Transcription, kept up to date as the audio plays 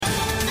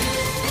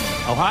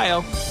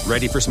Ohio,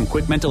 ready for some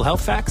quick mental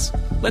health facts?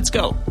 Let's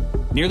go.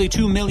 Nearly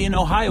 2 million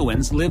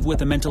Ohioans live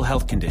with a mental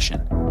health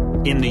condition.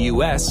 In the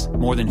U.S.,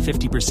 more than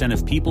 50%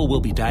 of people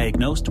will be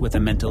diagnosed with a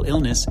mental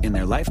illness in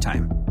their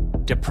lifetime.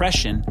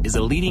 Depression is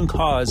a leading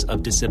cause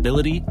of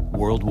disability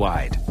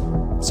worldwide.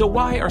 So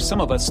why are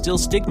some of us still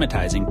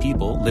stigmatizing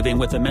people living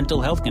with a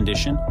mental health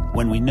condition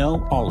when we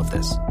know all of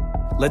this?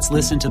 Let's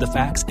listen to the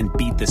facts and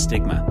beat the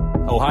stigma.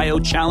 Ohio,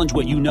 challenge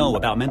what you know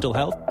about mental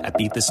health at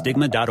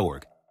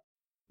beatthestigma.org.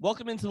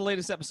 Welcome into the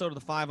latest episode of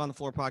the Five on the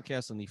Floor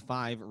podcast on the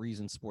 5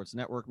 Reasons Sports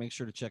Network. Make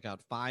sure to check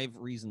out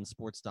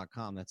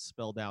 5reasonsports.com. That's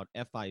spelled out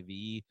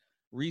F-I-V-E,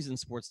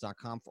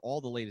 reasonsports.com for all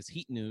the latest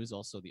Heat news.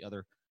 Also, the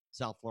other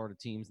South Florida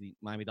teams. The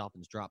Miami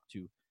Dolphins dropped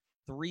to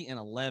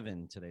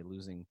 3-11 today,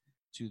 losing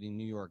to the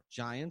New York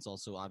Giants.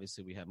 Also,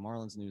 obviously, we have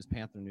Marlins news,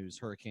 Panther news,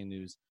 Hurricane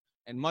news,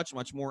 and much,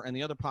 much more. And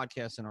the other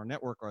podcasts in our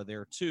network are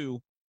there, too.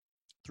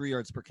 3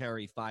 Yards Per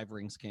Carry, 5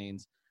 Rings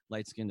Canes,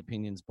 Light Skinned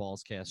Opinions,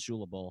 Balls Cast,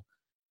 Shula Bowl,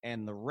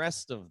 and the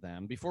rest of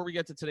them. Before we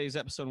get to today's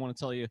episode, I want to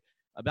tell you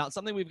about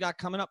something we've got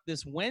coming up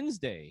this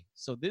Wednesday.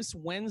 So this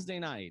Wednesday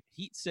night,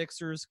 Heat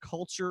Sixers,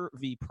 Culture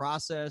v.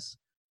 Process.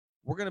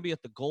 We're going to be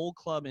at the Gold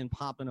Club in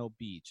Pompano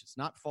Beach. It's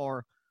not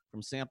far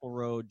from Sample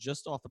Road,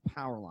 just off the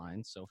power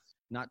line, so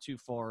not too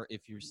far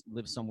if you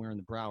live somewhere in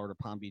the Broward or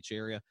Palm Beach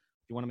area. If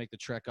you want to make the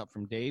trek up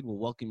from Dade, we'll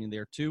welcome you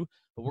there too.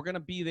 But we're going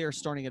to be there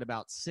starting at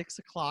about 6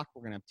 o'clock.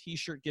 We're going to have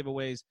T-shirt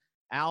giveaways.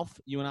 Alf,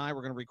 you and I,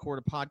 we're going to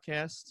record a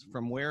podcast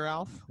from where,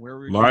 Alf? Where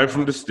are we? Live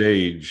from the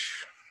stage.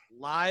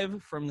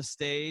 Live from the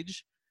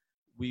stage.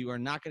 We are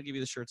not going to give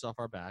you the shirts off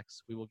our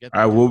backs. We will get.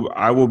 I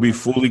will be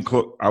fully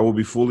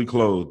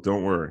clothed.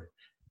 Don't worry.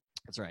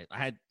 That's right.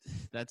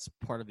 That's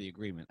part of the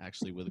agreement,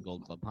 actually, with the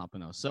Gold Club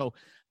Pompano. So,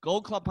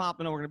 Gold Club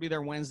Pompano, we're going to be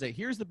there Wednesday.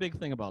 Here's the big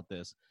thing about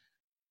this.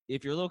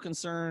 If you're a little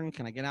concerned,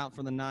 can I get out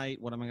for the night?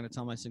 What am I going to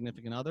tell my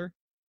significant other?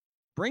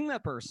 Bring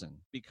that person,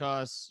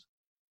 because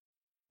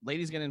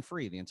ladies get in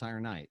free the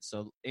entire night.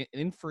 So,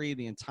 in free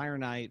the entire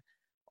night,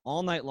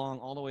 all night long,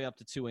 all the way up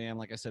to 2 a.m.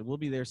 Like I said, we'll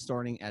be there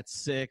starting at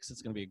 6.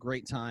 It's going to be a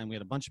great time. We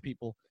had a bunch of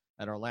people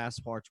at our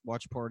last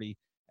watch party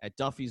at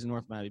Duffy's in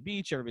North Miami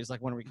Beach. Everybody's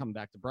like, when are we coming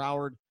back to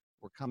Broward?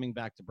 We're coming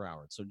back to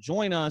Broward. So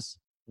join us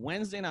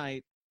Wednesday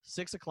night,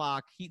 6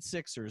 o'clock. Heat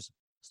Sixers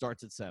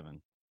starts at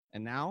 7.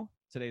 And now,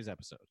 today's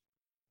episode.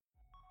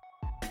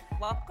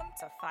 Welcome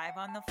to 5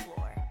 on the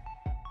Floor,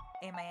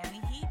 a Miami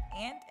Heat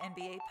and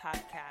NBA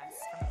podcast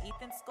from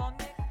Ethan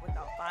Skolnick with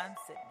Alphonse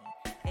Sidney,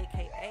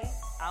 a.k.a.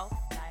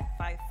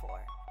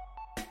 Alf954.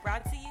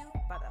 Brought to you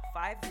by the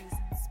 5 Reasons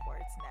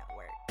Sports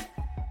Network.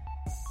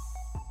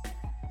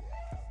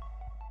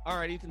 All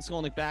right, Ethan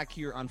Skolnick back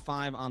here on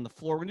 5 on the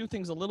Floor. We're going to do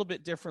things a little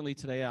bit differently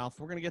today, Alf.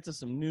 We're going to get to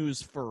some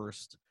news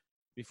first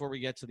before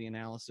we get to the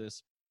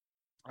analysis.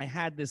 I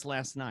had this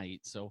last night,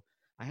 so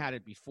I had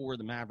it before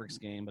the Mavericks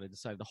game, but I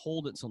decided to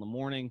hold it until the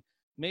morning.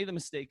 Made the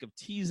mistake of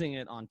teasing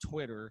it on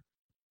Twitter.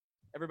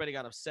 Everybody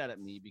got upset at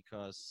me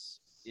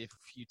because if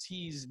you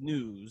tease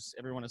news,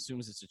 everyone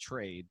assumes it's a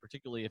trade,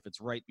 particularly if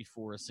it's right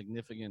before a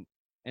significant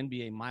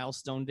NBA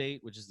milestone date,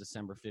 which is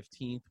December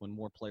 15th, when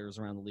more players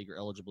around the league are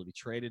eligible to be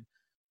traded.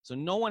 So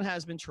no one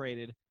has been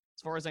traded.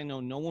 As far as I know,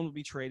 no one will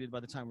be traded by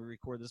the time we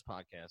record this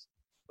podcast.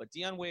 But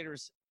Dion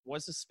Waiters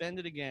was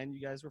suspended again.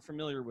 You guys were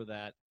familiar with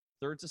that.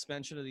 3rd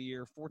suspension of the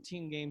year,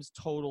 14 games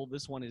total.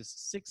 This one is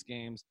 6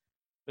 games.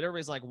 But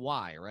everybody's like,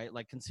 why, right?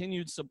 Like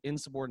continued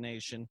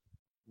insubordination.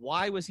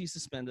 Why was he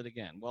suspended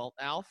again? Well,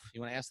 Alf,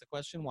 you want to ask the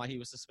question why he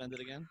was suspended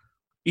again?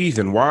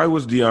 Ethan, why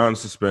was Dion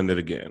suspended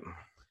again?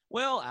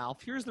 Well,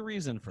 Alf, here's the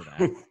reason for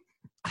that.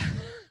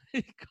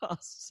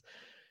 Because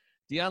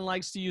Dion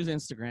likes to use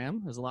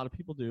Instagram, as a lot of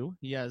people do.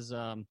 He has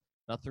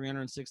about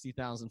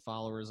 360,000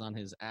 followers on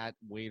his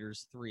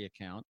 @Waiters3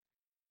 account,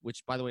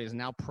 which, by the way, is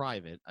now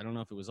private. I don't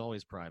know if it was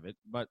always private,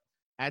 but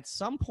at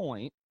some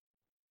point,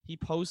 he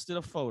posted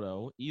a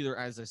photo either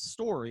as a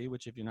story,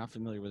 which if you're not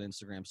familiar with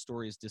Instagram,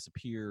 stories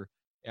disappear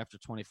after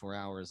 24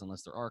 hours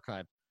unless they're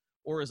archived,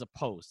 or as a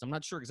post. I'm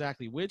not sure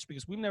exactly which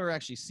because we've never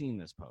actually seen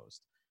this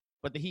post,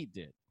 but the Heat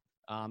did.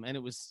 And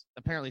it was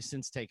apparently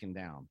since taken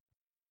down.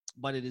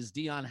 But it is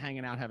Dion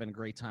hanging out, having a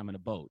great time in a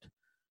boat,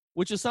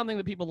 which is something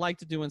that people like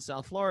to do in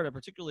South Florida,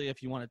 particularly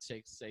if you want to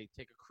take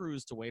a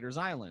cruise to Waiters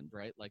Island,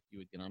 right? Like you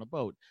would get on a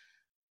boat.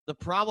 The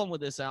problem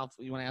with this, Alf,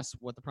 you want to ask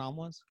what the problem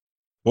was?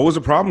 What was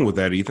the problem with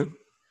that, Ethan?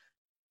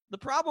 The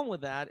problem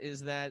with that is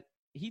that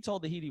he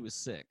told the Heat he was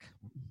sick.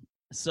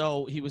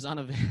 So he was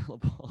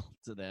unavailable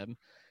to them.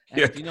 And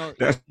Yeah, you know,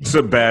 that's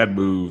a bad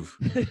move.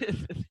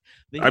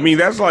 I mean,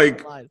 that's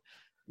like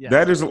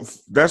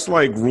that's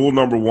like rule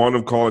number 1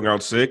 of calling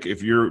out sick.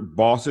 If your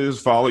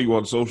bosses follow you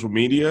on social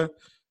media,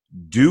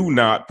 do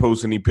not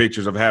post any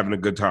pictures of having a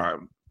good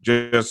time.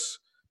 Just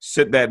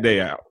sit that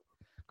day out.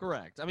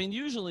 Correct. I mean,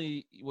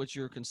 usually what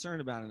you're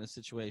concerned about in a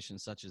situation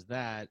such as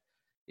that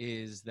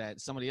is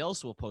that somebody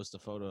else will post a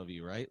photo of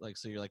you, right? Like,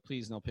 so you're like,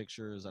 please, no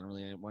pictures. I don't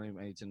really want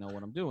anybody to know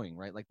what I'm doing,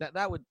 right? Like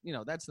that would,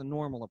 that's the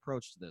normal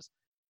approach to this.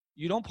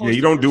 You don't post. Yeah,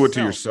 you don't do it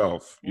to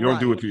yourself. You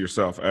don't do it to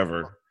yourself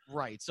ever.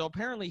 Right. So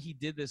apparently he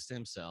did this to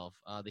himself.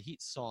 The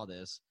Heat saw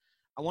this.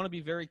 I want to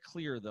be very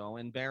clear, though,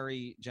 and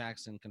Barry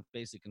Jackson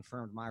basically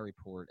confirmed my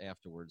report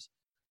afterwards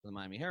to the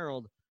Miami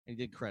Herald, and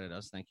he did credit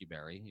us. Thank you,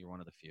 Barry. You're one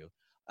of the few.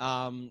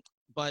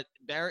 But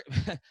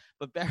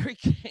Barry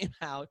came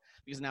out,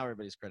 because now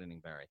everybody's crediting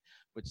Barry,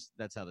 which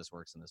that's how this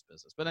works in this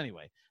business. But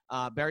anyway,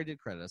 Barry did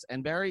credit us,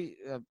 and Barry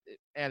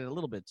added a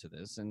little bit to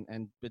this,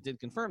 but did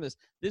confirm this.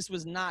 This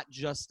was not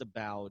just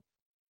about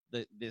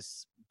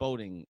this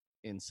boating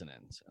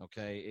incident,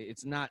 okay?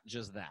 It's not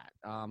just that.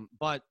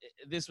 But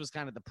this was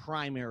kind of the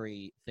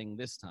primary thing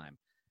this time.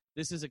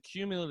 This is a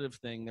cumulative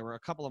thing. There were a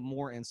couple of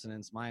more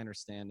incidents, my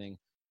understanding,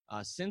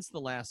 since the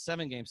last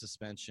 7-game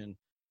suspension,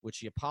 which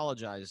he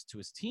apologized to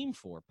his team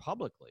for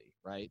publicly,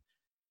 right?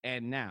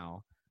 And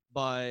now,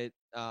 but,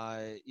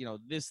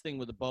 this thing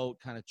with the boat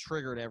kind of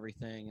triggered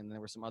everything, and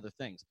there were some other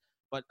things.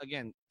 But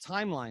again,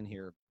 timeline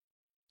here,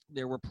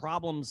 there were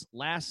problems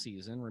last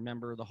season.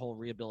 Remember the whole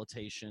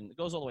rehabilitation. It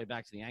goes all the way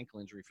back to the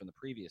ankle injury from the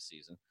previous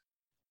season.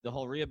 The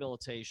whole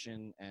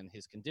rehabilitation and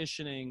his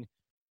conditioning,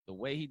 the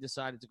way he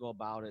decided to go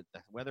about it,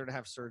 whether to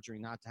have surgery,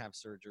 not to have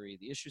surgery,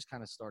 the issues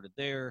kind of started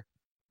there.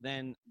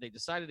 Then they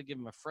decided to give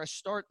him a fresh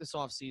start this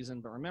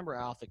offseason. But remember,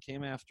 Alf, it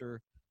came after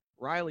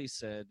Riley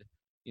said,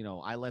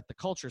 I let the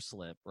culture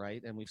slip,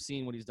 right? And we've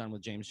seen what he's done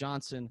with James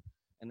Johnson,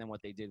 and then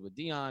what they did with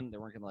Dion. They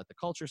weren't going to let the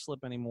culture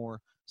slip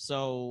anymore.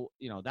 So,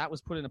 that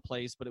was put into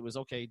place, but it was,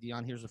 okay,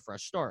 Dion, here's a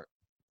fresh start.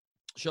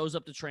 Shows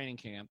up to training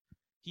camp.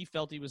 He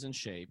felt he was in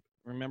shape.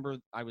 Remember,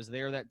 I was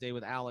there that day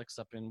with Alex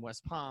up in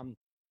West Palm.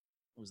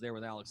 I was there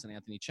with Alex and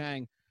Anthony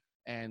Chang,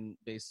 and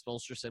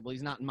Spoelstra said, well,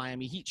 he's not in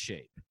Miami Heat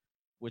shape.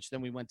 Which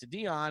then we went to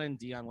Dion, and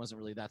Dion wasn't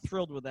really that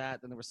thrilled with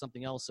that. Then there was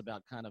something else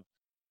about kind of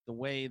the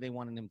way they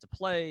wanted him to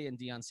play, and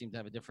Dion seemed to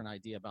have a different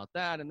idea about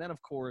that. And then,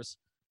 of course,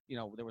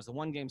 there was the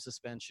 1-game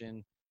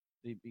suspension,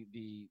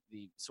 the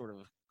sort of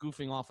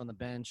goofing off on the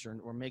bench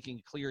or making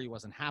it clear he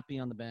wasn't happy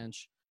on the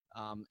bench.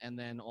 And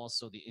then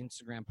also the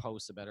Instagram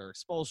posts about Erik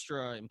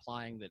Spoelstra,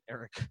 implying that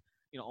Erik,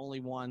 only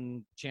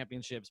won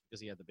championships because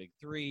he had the big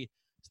 3.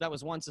 So that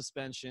was one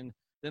suspension.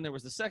 Then there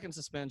was the second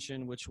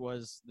suspension, which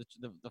was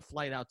the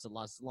flight out to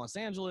Los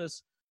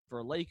Angeles for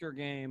a Laker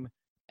game,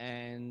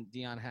 and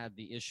Dion had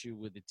the issue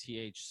with the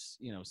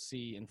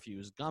THC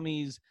infused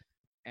gummies,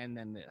 and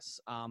then this.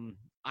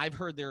 I've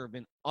heard there have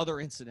been other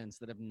incidents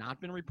that have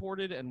not been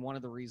reported, and one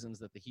of the reasons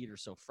that the Heat are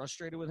so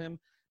frustrated with him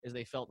is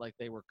they felt like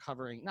they were I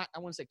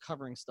wouldn't say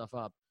covering stuff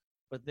up,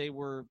 but they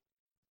were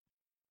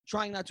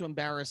trying not to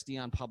embarrass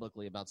Dion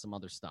publicly about some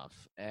other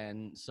stuff,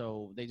 and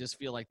so they just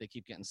feel like they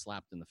keep getting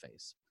slapped in the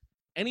face.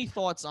 Any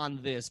thoughts on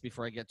this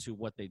before I get to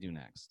what they do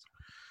next?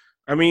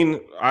 I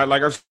mean,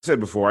 like I've said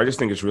before, I just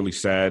think it's really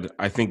sad.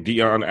 I think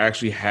Dion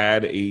actually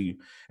had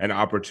an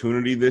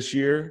opportunity this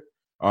year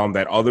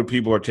that other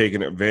people are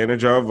taking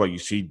advantage of. Like you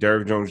see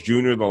Derrick Jones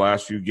Jr. the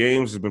last few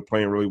games has been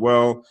playing really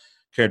well.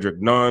 Kendrick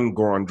Nunn,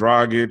 Goran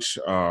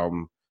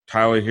Dragic,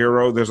 Tyler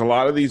Hero. There's a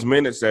lot of these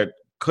minutes that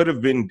could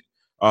have been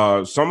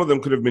some of them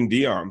could have been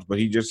Dion's, but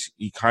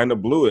he kind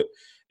of blew it.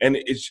 And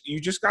you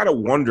just got to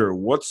wonder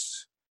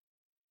what's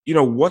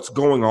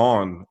going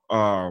on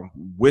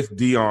with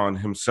Dion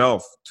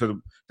himself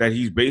that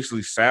he's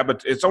basically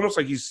it's almost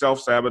like he's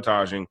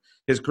self-sabotaging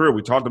his career.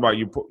 We talked about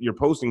you're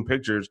posting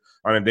pictures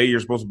on a day you're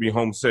supposed to be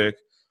homesick.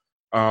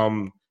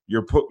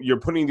 You're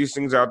putting these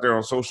things out there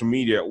on social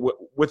media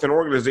with an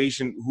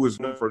organization who is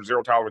known for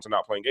zero tolerance and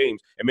not playing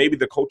games. And maybe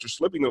the culture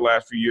slipping the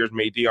last few years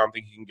made Dion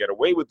think he can get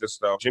away with this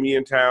stuff. Jimmy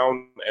in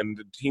town and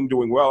the team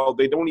doing well,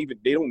 they don't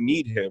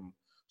need him.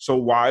 So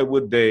why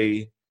would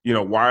they?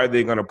 Why are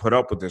they going to put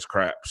up with this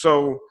crap?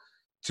 So,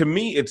 to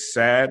me, it's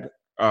sad.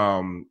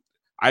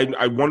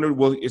 I wonder.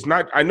 Well, it's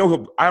not. I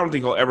don't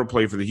think he'll ever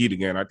play for the Heat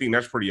again. I think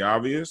that's pretty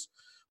obvious.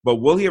 But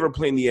will he ever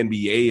play in the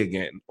NBA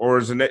again, or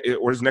is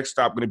his next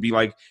stop going to be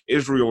like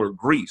Israel or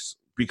Greece?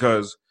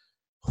 Because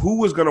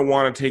who is going to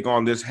want to take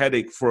on this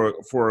headache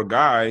for a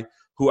guy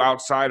who,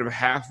 outside of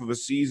half of a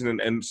season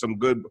and some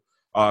good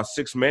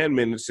 6-man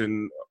minutes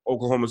in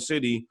Oklahoma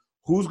City,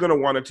 who's going to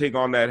want to take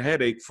on that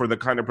headache for the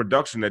kind of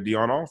production that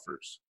Dion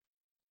offers?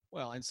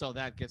 Well, and so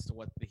that gets to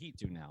what the Heat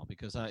do now,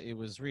 because it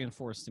was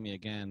reinforced to me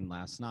again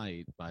last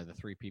night by the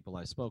 3 people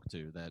I spoke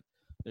to that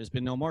there's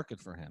been no market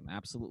for him,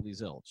 absolutely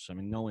zilch. I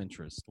mean, no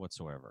interest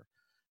whatsoever.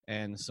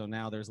 And so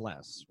now there's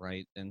less,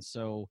 right? And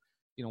so,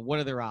 what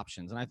are their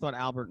options? And I thought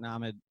Albert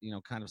Nahmad,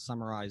 kind of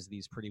summarized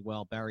these pretty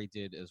well. Barry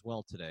did as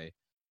well today,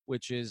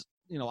 which is,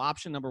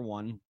 option number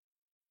 1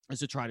 is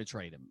to try to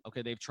trade him.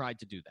 Okay, they've tried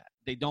to do that.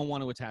 They don't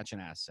want to attach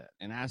an asset.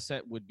 An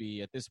asset would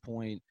be, at this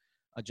point,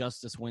 a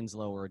Justice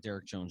Winslow or a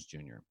Derrick Jones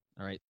Jr.,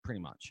 all right, pretty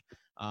much.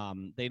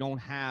 They don't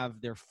have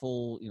their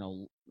full,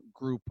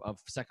 group of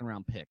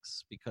second-round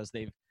picks because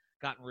they've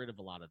gotten rid of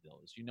a lot of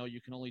those.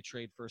 You can only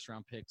trade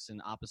first-round picks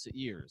in opposite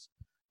years.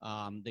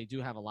 They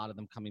do have a lot of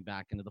them coming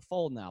back into the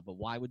fold now, but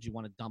why would you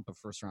want to dump a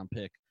first-round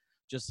pick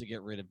just to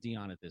get rid of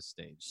Dion at this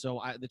stage?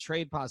 So the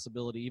trade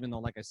possibility, even though,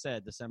 like I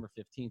said, December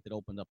 15th, it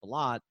opened up a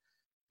lot,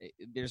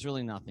 there's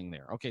really nothing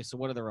there. Okay, so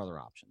what are their other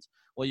options?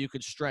 Well, you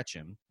could stretch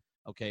him.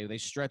 Okay, they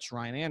stretch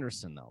Ryan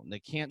Anderson, though. They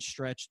can't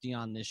stretch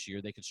Dion this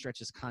year. They could stretch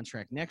his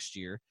contract next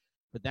year.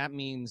 but that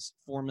means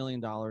 $4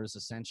 million,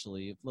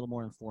 essentially, a little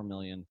more than $4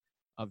 million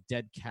of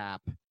dead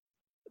cap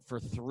for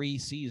 3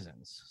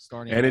 seasons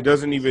starting. And it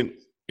doesn't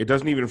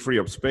even free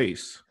up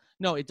space.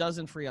 No, it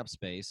doesn't free up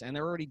space, and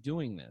they're already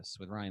doing this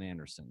with Ryan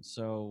Anderson.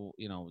 So,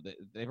 you know,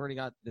 they've already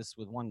got this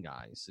with one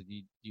guy. So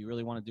do you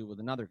really want to do it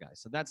with another guy?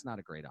 So that's not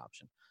a great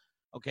option.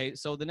 Okay,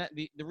 so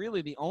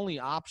really the only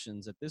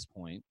options at this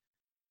point,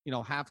 you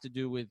know, have to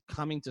do with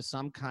coming to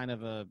some kind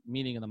of a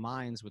meeting of the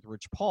minds with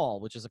Rich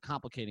Paul, which is a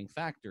complicating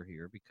factor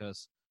here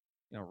because,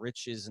 you know,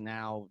 Rich is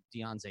now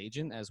Deion's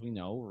agent, as we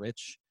know.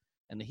 Rich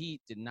and the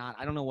Heat did not –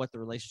 I don't know what the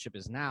relationship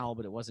is now,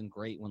 but it wasn't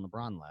great when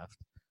LeBron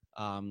left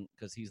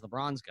because he's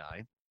LeBron's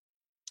guy.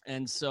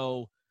 And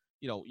so,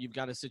 you know, you've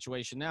got a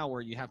situation now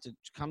where you have to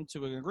come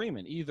to an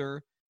agreement.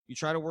 Either you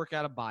try to work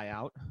out a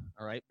buyout,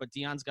 all right, but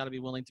Deion's got to be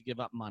willing to give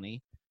up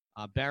money.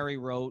 Barry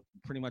wrote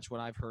pretty much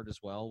what I've heard as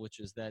well, which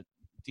is that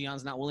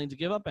Deion's not willing to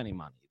give up any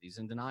money. He's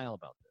in denial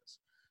about this.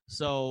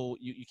 So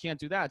you can't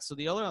do that. So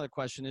the other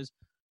question is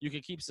you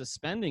could keep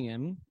suspending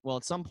him. Well,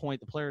 at some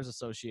point, the Players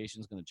Association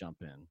is going to jump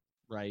in,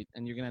 right?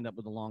 And you're going to end up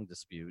with a long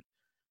dispute.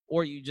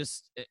 Or you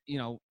just, you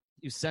know,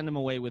 you send him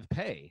away with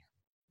pay,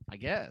 I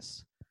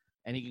guess.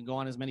 And he can go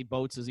on as many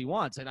boats as he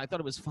wants. And I thought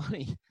it was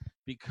funny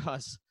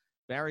because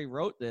Barry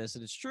wrote this,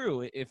 and it's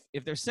true.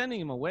 If they're sending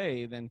him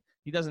away, then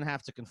he doesn't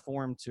have to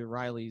conform to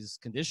Riley's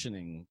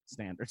conditioning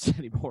standards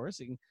anymore.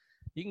 So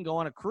he can go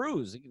on a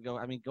cruise. He can go,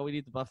 go eat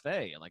at the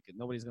buffet. Like,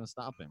 nobody's going to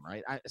stop him,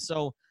 right?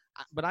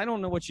 But I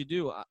don't know what you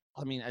do.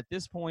 I mean, at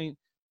this point,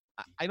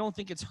 I don't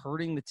think it's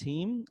hurting the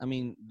team. I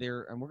mean,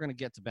 and we're going to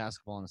get to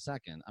basketball in a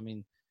second. I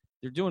mean,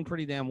 they're doing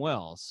pretty damn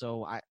well.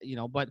 So,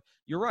 but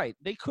you're right.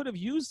 They could have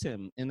used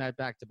him in that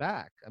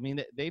back-to-back. I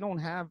mean, they don't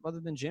have, other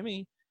than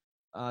Jimmy,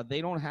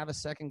 they don't have a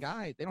second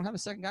guy. They don't have a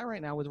second guy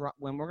right now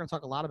when we're going to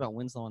talk a lot about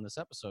Winslow in this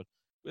episode.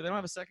 They don't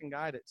have a second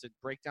guy to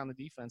break down the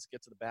defense,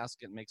 get to the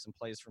basket, and make some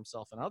plays for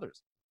himself and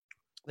others.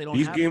 They don't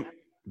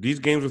these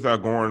games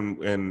without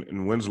Goran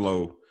and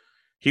Winslow,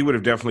 he would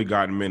have definitely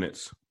gotten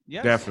minutes.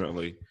 Yes.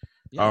 Definitely.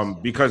 Yes.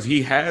 Because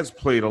he has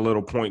played a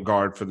little point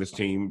guard for this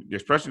team,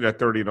 especially that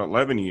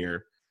 30-11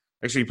 year.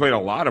 Actually, he played a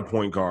lot of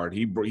point guard.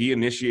 He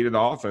initiated the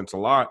offense a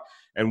lot.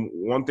 And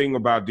one thing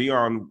about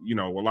Deion, you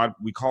know,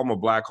 we call him a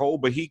black hole,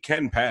 but he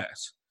can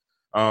pass.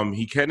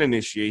 He can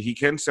initiate. He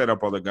can set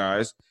up other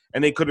guys,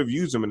 and they could have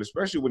used him. And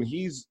especially when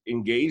he's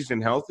engaged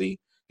and healthy,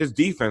 his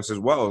defense as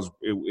well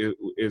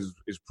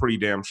is pretty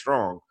damn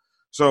strong.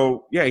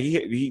 So yeah,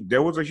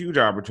 there was a huge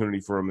opportunity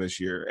for him this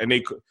year, and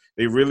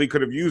they really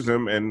could have used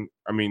him. And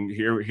I mean,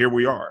 here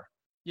we are.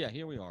 Yeah,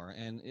 here we are.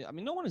 And I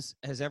mean, no one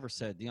has ever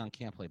said Deion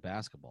can't play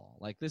basketball.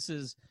 Like, this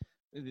is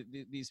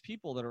these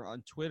people that are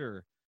on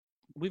Twitter.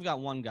 We've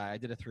got one guy. I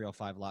did a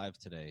 305 Live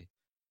today,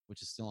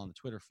 which is still on the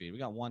Twitter feed. We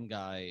got one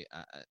guy.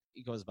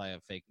 He goes by a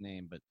fake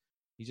name, but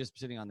he's just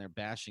sitting on there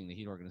bashing the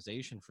Heat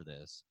organization for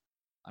this.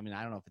 I mean,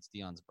 I don't know if it's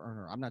Deion's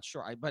burner. I'm not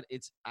sure. But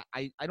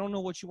I don't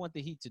know what you want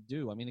the Heat to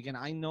do. I mean, again,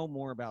 I know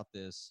more about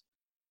this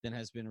than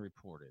has been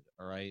reported.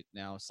 All right.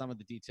 Now, some of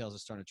the details are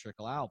starting to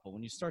trickle out, but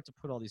when you start to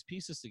put all these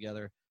pieces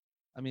together,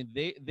 I mean,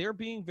 they're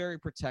being very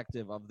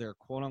protective of their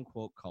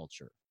quote-unquote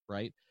culture,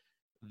 right?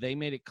 They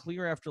made it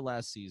clear after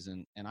last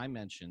season, and I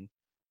mentioned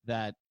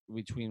that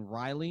between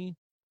Riley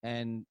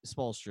and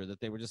Spoelstra that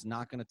they were just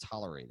not going to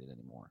tolerate it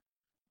anymore.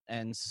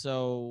 And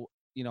so,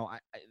 you know,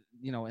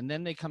 and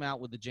then they come out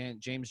with the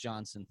James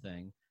Johnson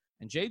thing.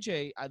 And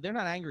JJ, they're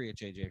not angry at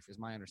JJ, is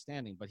my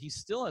understanding, but he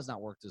still has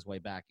not worked his way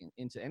back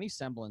into any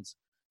semblance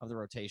of the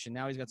rotation.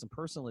 Now he's got some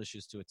personal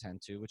issues to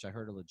attend to, which I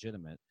heard are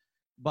legitimate.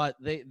 But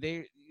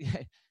they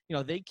you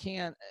know, he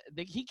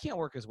can't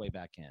work his way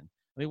back in.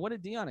 I mean, what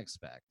did Deion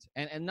expect?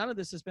 And none of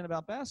this has been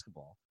about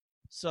basketball.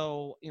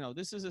 So, you know,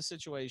 this is a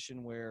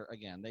situation where,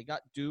 again, they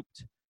got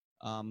duped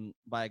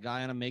by a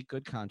guy on a make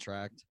good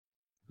contract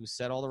who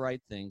said all the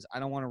right things. I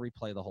don't want to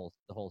replay the whole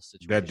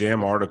situation. That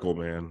damn article,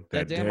 man.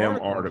 That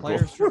damn article.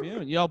 Players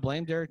Tribune. Yo,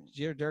 blame Derek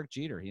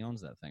Jeter. He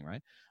owns that thing,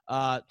 right?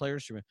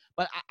 Players Tribune.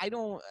 But I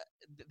don't.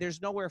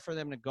 There's nowhere for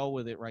them to go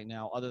with it right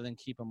now other than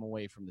keep them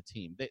away from the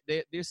team.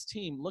 This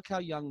team, look how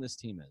young this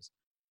team is.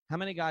 How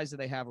many guys do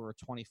they have who are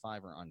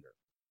 25 or under?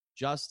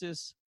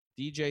 Justice,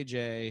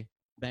 DJJ,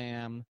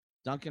 Bam,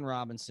 Duncan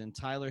Robinson,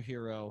 Tyler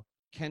Hero,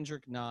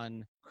 Kendrick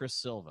Nunn, Chris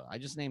Silva. I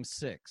just named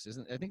 6.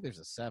 I think there's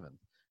a 7th.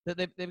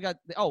 They've got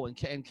and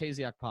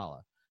KZ Okpala.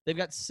 They've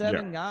got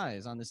 7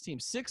 guys on this team,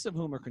 6 of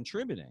whom are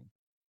contributing,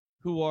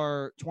 who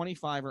are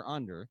 25 or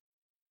under.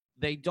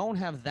 They don't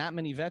have that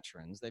many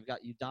veterans. They've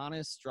got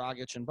Udonis,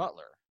 Dragic, and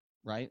Butler,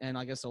 right? And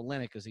I guess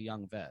Olynyk is a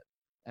young vet,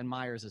 and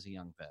Myers is a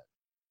young vet.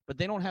 But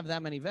they don't have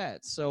that many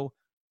vets, so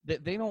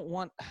they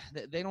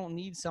don't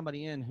need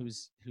somebody in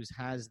who's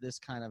has this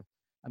kind of.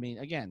 I mean,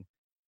 again,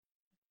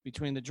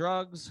 between the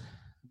drugs,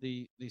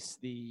 the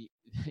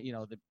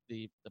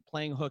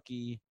playing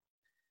hooky,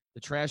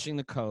 the trashing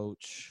the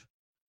coach,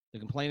 the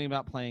complaining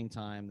about playing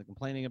time, the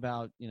complaining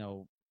about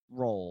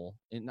role.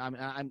 And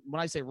when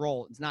I say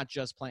role, it's not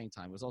just playing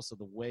time. It was also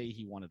the way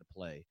he wanted to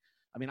play.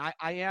 I mean,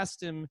 I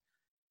asked him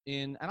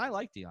and I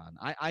like Deion.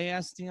 I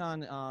asked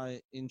Deion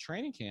in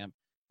training camp.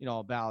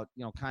 about,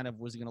 kind of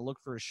was he going to look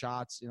for his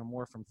shots,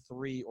 more from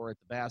three or at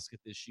the basket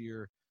this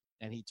year.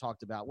 And he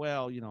talked about,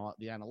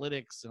 the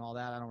analytics and all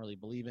that. I don't really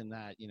believe in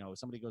that. If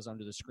somebody goes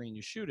under the screen,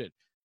 you shoot it.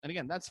 And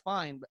again, that's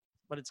fine,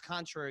 but it's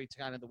contrary to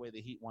kind of the way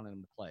the Heat wanted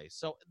him to play.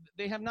 So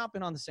they have not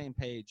been on the same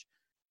page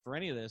for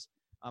any of this.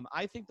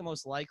 I think the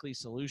most likely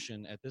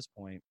solution at this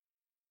point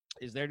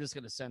is they're just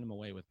going to send him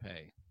away with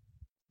pay.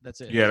 That's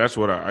it. Yeah, that's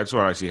what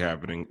I see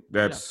happening.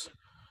 That's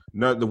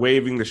not the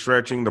waiving, the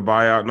stretching, the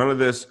buyout. None of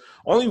this.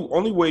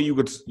 Only way you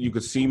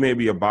could see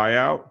maybe a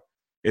buyout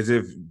is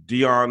if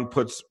Dion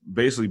puts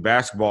basically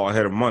basketball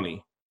ahead of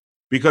money,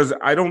 because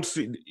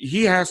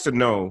he has to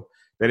know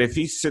that if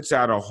he sits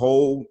out a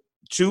whole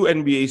 2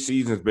 NBA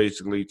seasons,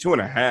 basically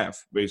 2.5,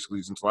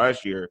 basically since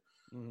last year,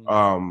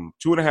 2.5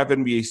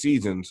 NBA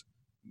seasons,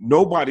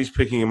 nobody's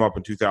picking him up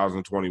in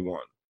 2021.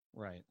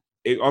 Right.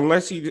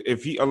 Unless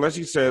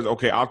he says,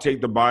 okay, I'll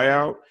take the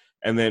buyout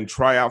and then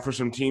try out for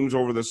some teams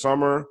over the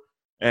summer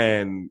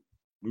and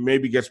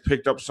maybe gets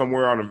picked up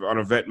somewhere on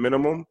a vet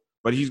minimum,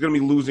 but he's going to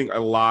be losing a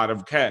lot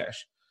of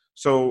cash.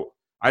 So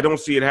I don't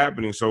see it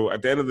happening. So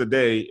at the end of the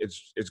day,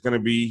 he's going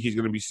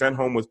to be sent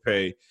home with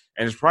pay,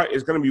 and it's going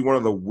to be one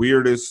of the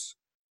weirdest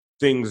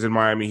things in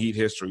Miami Heat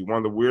history, one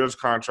of the weirdest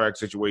contract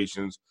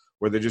situations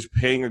where they're just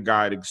paying a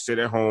guy to sit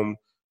at home,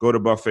 go to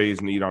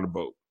buffets, and eat on a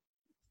boat.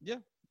 Yeah.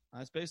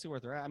 That's basically where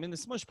they're at. I mean, the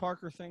Smush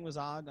Parker thing was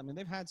odd. I mean,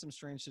 they've had some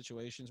strange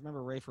situations. Remember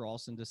Rafer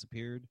Alston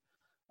disappeared?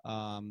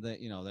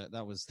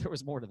 There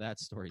was more to that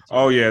story too.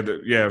 Oh yeah,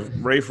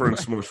 Rafer and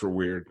Smush were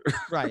weird.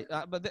 Right,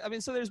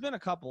 so there's been a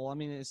couple. I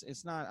mean,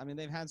 it's not. I mean,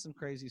 they've had some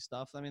crazy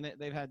stuff. I mean,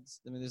 they've had.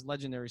 I mean, there's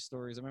legendary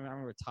stories. I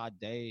remember Todd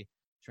Day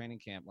training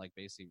camp. Like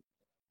basically,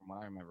 from what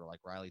I remember, like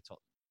Riley told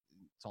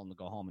him to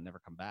go home and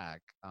never come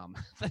back.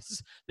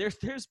 There's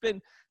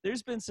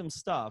been some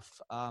stuff.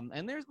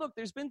 And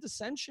there's been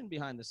dissension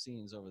behind the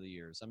scenes over the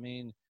years. I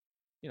mean,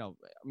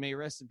 may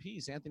rest in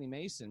peace, Anthony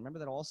Mason. Remember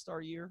that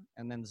All-Star year?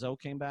 And then Zoe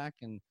came back,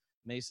 and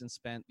Mason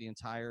spent the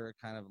entire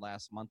kind of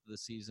last month of the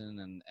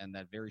season and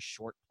that very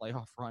short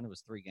playoff run. It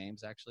was 3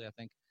 games, actually, I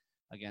think,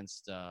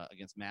 against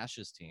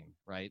Mash's team,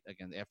 right?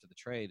 Again, after the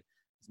trade,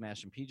 it's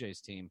Mash and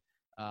PJ's team.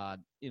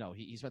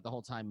 He spent the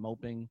whole time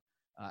moping.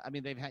 I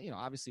mean, they've had,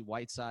 obviously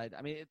Whiteside.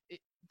 I mean,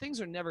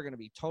 things are never going to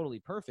be totally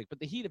perfect,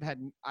 but the Heat have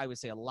had, I would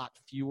say, a lot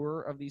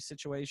fewer of these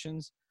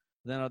situations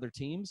than other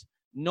teams.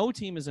 No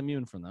team is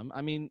immune from them.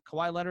 I mean,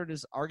 Kawhi Leonard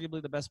is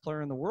arguably the best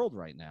player in the world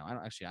right now. I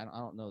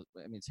don't know.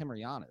 I mean, it's him or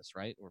Giannis,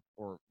 right?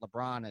 Or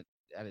LeBron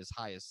at his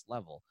highest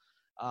level.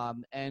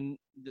 And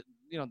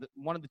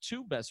one of the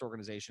 2 best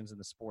organizations in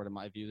the sport, in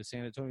my view, the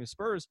San Antonio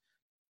Spurs,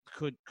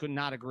 could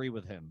not agree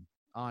with him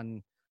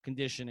on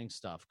conditioning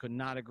stuff. Could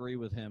not agree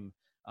with him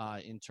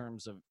in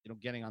terms of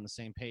getting on the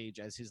same page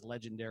as his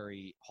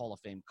legendary Hall of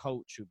Fame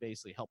coach, who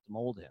basically helped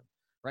mold him.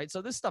 Right.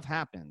 So this stuff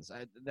happens.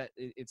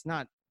 It's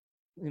not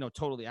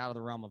totally out of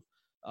the realm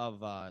of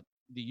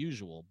the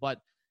usual, but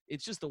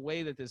it's just the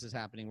way that this is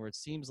happening, where it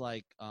seems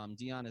like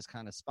Dion is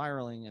kind of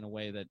spiraling in a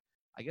way that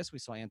I guess we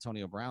saw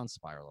Antonio Brown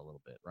spiral a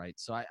little bit, right?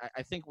 So I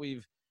think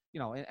we've,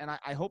 and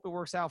I hope it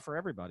works out for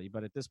everybody,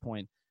 but at this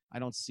point, I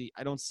don't see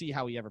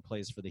how he ever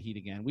plays for the Heat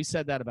again. We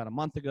said that about a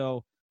month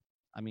ago.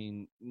 I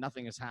mean,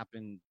 nothing has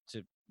happened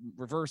to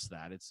reverse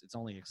that. It's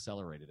only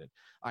accelerated it.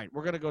 All right,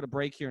 we're going to go to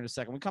break here in a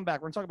second. When we come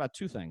back, we're going to talk about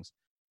 2 things.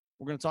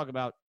 We're going to talk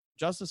about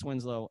Justice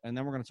Winslow, and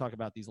then we're going to talk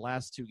about these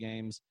last 2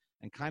 games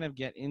and kind of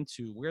get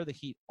into where the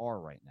Heat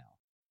are right now.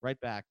 Right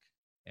back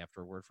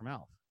after a word from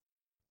Alf.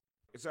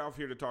 It's Alf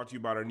here to talk to you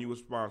about our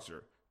newest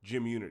sponsor,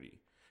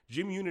 Gymunity.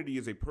 Gymunity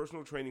is a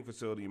personal training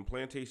facility in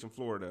Plantation,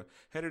 Florida,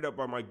 headed up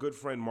by my good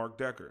friend Mark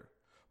Decker.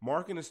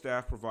 Mark and his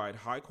staff provide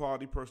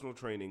high-quality personal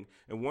training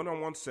and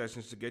one-on-one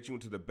sessions to get you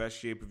into the best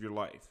shape of your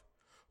life.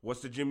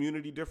 What's the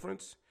Gymunity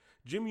difference?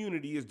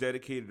 Gymunity is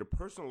dedicated to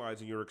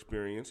personalizing your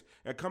experience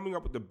and coming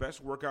up with the best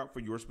workout for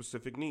your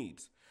specific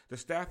needs. The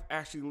staff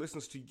actually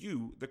listens to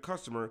you, the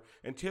customer,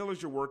 and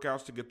tailors your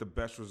workouts to get the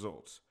best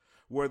results.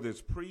 Whether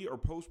it's pre- or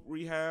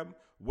post-rehab,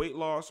 weight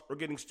loss, or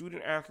getting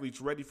student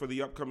athletes ready for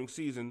the upcoming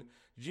season,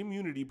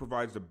 Gymunity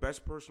provides the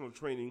best personal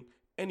training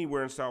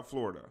anywhere in South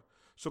Florida.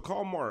 So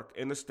call Mark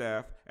and the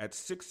staff at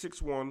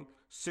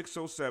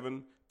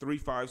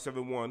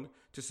 661-607-3571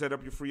 to set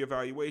up your free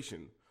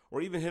evaluation,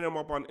 or even hit them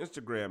up on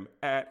Instagram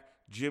at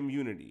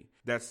Gymunity.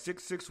 That's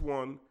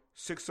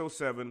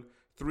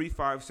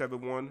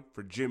 661-607-3571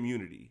 for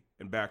Gymunity.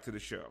 And back to the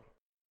show.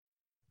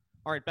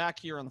 All right, back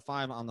here on the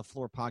 5 on the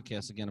Floor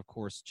podcast. Again, of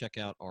course, check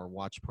out our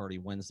watch party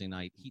Wednesday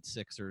night, Heat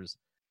Sixers,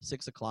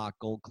 6 o'clock,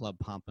 Gold Club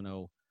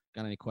Pompano.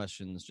 Got any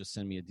questions, just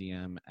send me a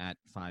DM at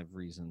 5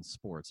 Reasons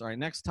Sports. All right,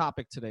 next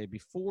topic today,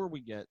 before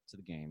we get to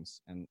the games,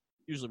 and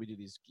usually we do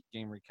these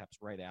game recaps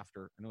right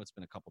after. I know it's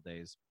been a couple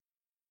days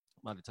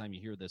by the time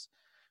you hear this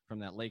from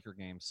that Laker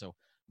game, so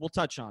we'll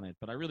touch on it,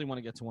 but I really want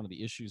to get to one of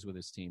the issues with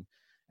this team,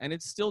 and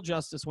it's still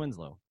Justice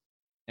Winslow.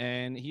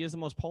 And he is the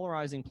most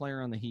polarizing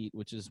player on the Heat,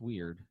 which is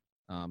weird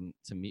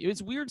to me.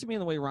 It's weird to me in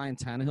the way Ryan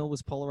Tannehill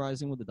was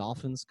polarizing with the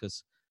Dolphins,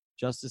 because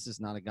Justice is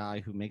not a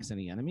guy who makes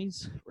any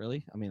enemies,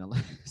 really. I mean,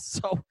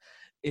 so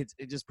it's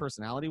just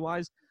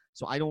personality-wise.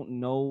 So I don't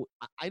know.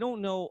 I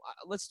don't know.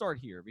 Let's start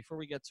here before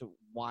we get to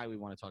why we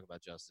want to talk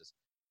about Justice.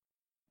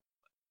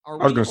 I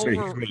was going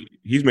to say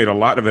he's made a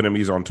lot of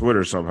enemies on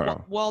Twitter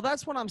somehow. Well,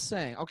 that's what I'm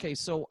saying. Okay,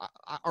 so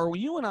are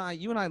you and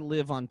I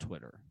live on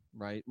Twitter,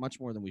 right? Much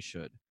more than we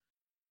should.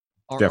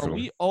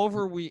 Definitely.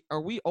 Are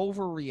we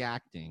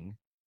overreacting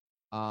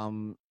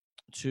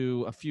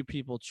to a few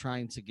people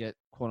trying to get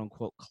quote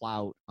unquote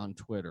clout on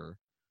Twitter,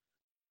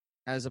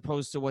 as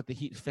opposed to what the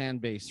Heat fan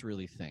base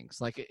really thinks?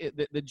 Like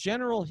the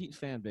general Heat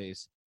fan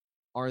base,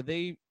 are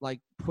they like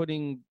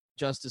putting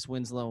Justice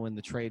Winslow in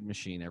the trade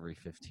machine every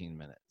 15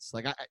 minutes?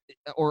 Like,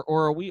 or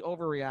are we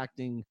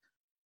overreacting,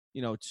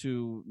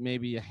 to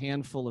maybe a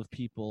handful of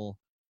people,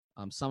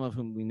 some of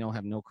whom we know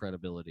have no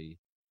credibility,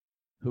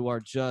 who are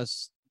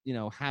just,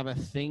 have a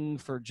thing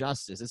for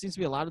justice? It seems to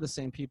be a lot of the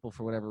same people,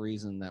 for whatever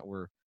reason, that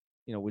were,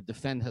 would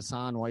defend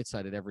Hassan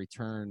Whiteside at every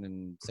turn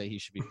and say he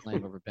should be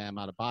playing over Bam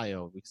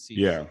Adebayo. We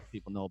see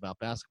people know about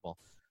basketball.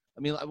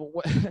 I mean,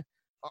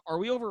 are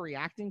we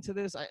overreacting to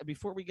this?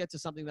 Before we get to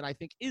something that I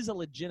think is a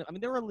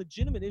legitimate, there are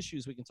legitimate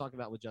issues we can talk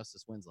about with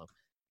Justice Winslow.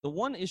 The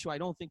one issue I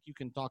don't think you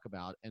can talk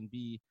about and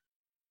be,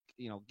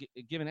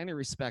 given any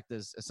respect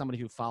as somebody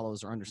who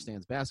follows or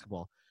understands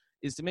basketball,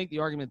 is to make the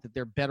argument that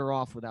they're better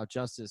off without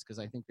Justice, because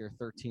I think they're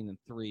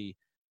 13-3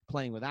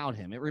 playing without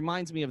him. It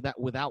reminds me of that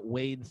without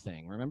Wade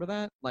thing. Remember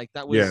that? Like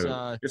that was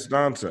it's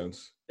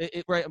nonsense.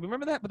 Right.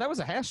 Remember that? But that was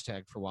a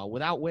hashtag for a while,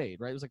 without Wade,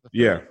 right? It was like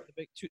the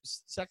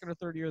second or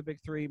third year of the big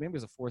three, maybe it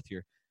was a fourth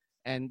year.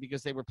 And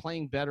because they were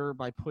playing better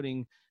by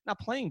not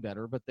playing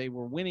better, but they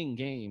were winning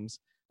games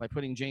by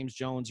putting James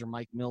Jones or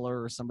Mike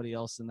Miller or somebody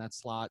else in that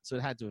slot. So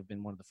it had to have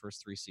been one of the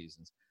first 3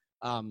 seasons.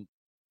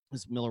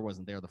 Because Miller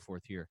wasn't there the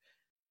fourth year.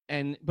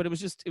 But it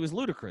was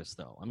ludicrous,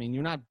 though.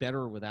 You're not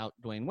better without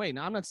Dwayne Wade.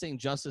 Now, I'm not saying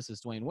Justice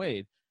is Dwayne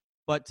Wade,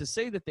 but to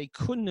say that they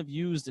couldn't have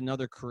used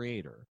another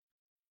creator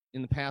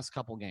in the past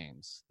couple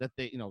games, that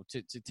they,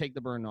 to take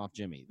the burden off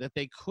Jimmy, that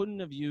they couldn't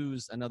have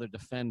used another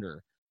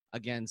defender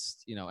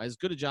against, as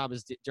good a job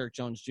as Derek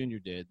Jones Jr.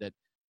 did, that,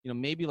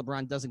 maybe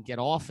LeBron doesn't get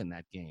off in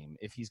that game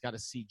if he's got to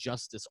see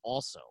Justice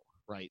also,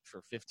 right,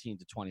 for 15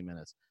 to 20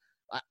 minutes.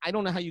 I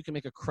don't know how you can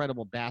make a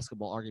credible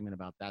basketball argument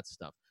about that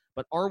stuff,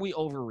 but are we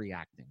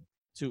overreacting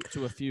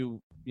to a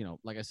few,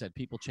 like I said,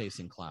 people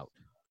chasing clout?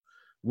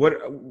 What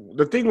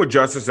the thing with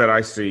Justice that I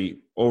see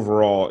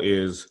overall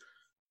is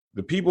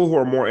the people who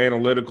are more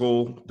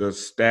analytical, the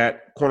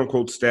quote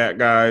unquote stat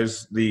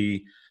guys,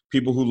 the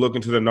people who look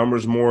into the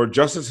numbers more.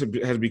 Justice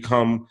has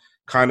become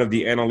kind of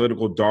the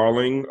analytical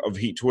darling of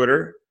Heat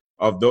Twitter,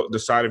 of the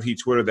side of Heat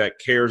Twitter that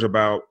cares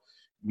about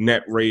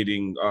net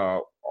rating,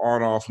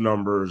 on-off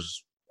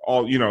numbers,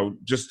 all,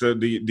 just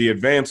the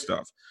advanced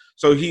stuff.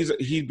 So he's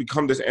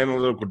become this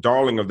analytical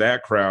darling of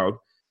that crowd,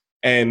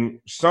 and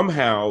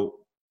somehow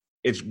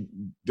there's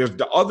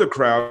the other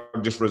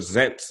crowd just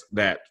resents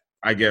that.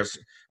 I guess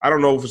I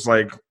don't know if it's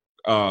like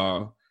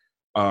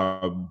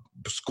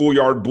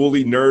schoolyard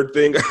bully nerd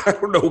thing. I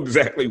don't know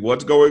exactly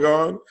what's going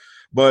on,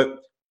 but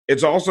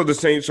it's also the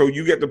same. So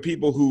you get the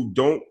people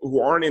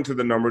who aren't into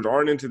the numbers,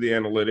 aren't into the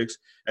analytics,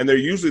 and they're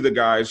usually the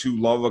guys who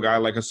love a guy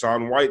like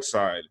Hassan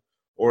Whiteside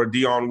or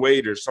Dion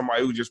Wade, or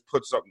somebody who just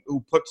puts up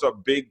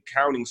big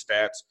counting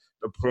stats,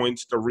 the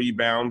points, the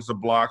rebounds, the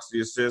blocks,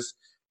 the assists,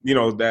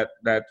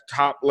 that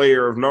top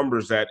layer of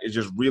numbers that is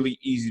just really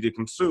easy to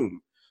consume.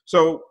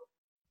 So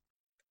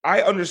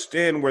I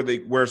understand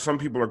where some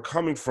people are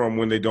coming from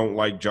when they don't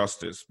like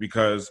Justice,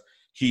 because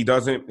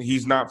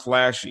he's not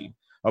flashy.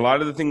 A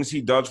lot of the things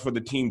he does for the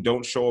team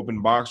don't show up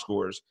in box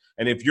scores.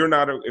 And if you're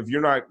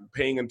not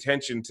paying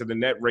attention to the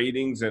net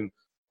ratings and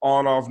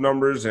on-off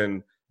numbers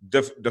and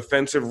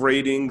defensive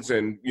ratings,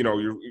 and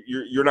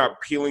you're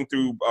not peeling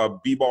through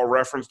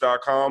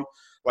bballreference.com,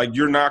 like,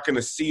 you're not going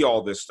to see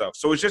all this stuff.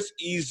 So it's just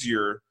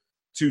easier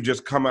to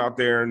just come out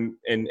there and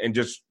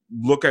just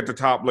look at the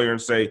top layer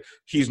and say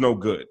he's no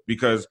good,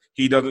 because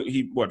he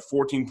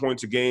 14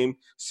 points a game,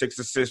 6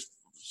 assists,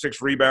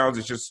 6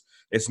 rebounds.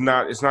 It's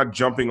not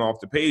jumping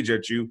off the page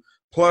at you.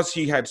 Plus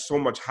he had so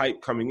much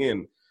hype coming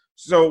in.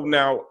 So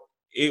now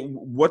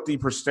what the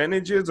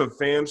percentage is of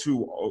fans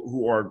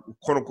who are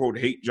quote unquote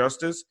hate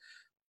Justice,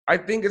 I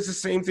think it's the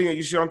same thing that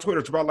you see on Twitter.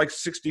 It's about like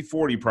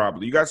 60-40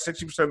 probably. You got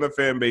 60% of the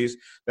fan base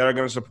that are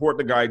going to support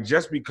the guy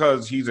just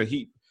because he's a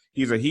Heat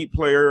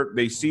player.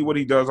 They see what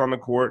he does on the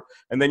court.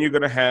 And then you're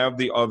going to have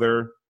the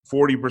other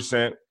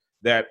 40%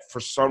 that for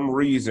some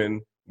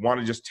reason want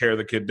to just tear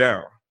the kid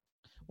down.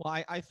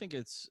 Well, I think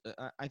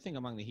I think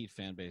among the Heat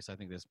fan base, I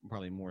think there's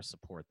probably more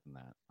support than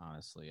that,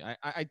 honestly.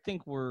 I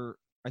think we're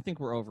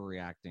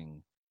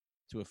overreacting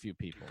to a few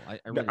people.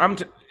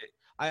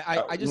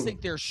 I just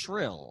think they're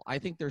shrill. I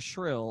think they're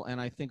shrill,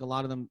 and I think a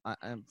lot of them,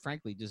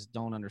 frankly, just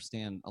don't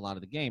understand a lot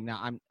of the game.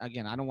 Now, I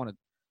don't want to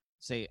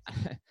say,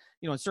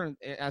 in certain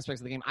aspects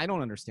of the game, I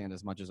don't understand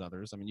as much as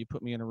others. You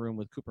put me in a room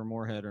with Cooper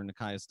Moorhead or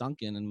Nekias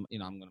Duncan, and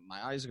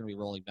my eyes are going to be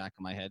rolling back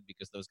in my head,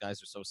 because those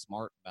guys are so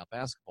smart about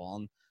basketball,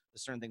 and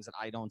there's certain things that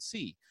I don't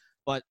see.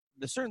 But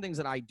the certain things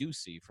that I do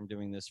see from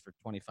doing this for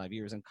 25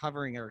 years and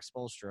covering Eric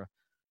Spoelstra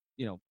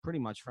pretty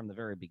much from the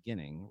very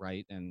beginning,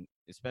 right? And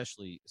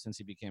especially since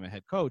he became a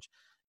head coach,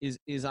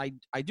 is I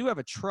do have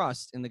a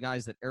trust in the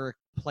guys that Eric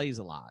plays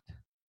a lot,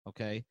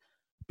 okay?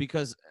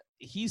 Because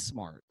he's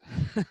smart.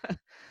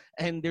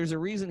 And there's a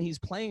reason he's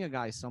playing a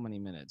guy so many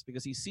minutes,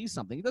 because he sees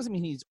something. It doesn't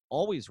mean he's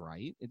always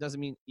right. It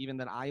doesn't mean even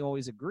that I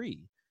always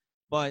agree.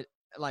 But,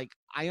 like,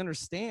 I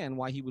understand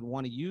why he would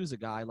want to use a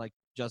guy like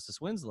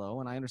Justice Winslow,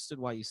 and I understood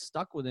why he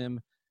stuck with him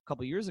a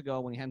couple of years ago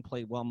when he hadn't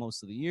played well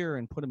most of the year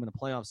and put him in a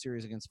playoff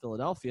series against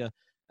Philadelphia.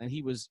 And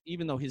he was,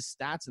 even though his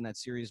stats in that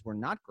series were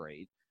not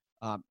great,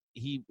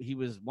 he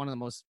was one of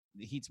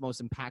the Heat's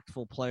most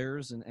impactful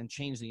players and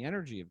changed the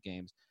energy of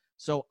games.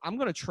 So I'm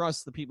going to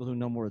trust the people who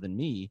know more than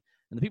me,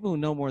 and the people who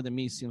know more than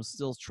me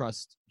still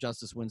trust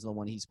Justice Winslow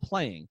when he's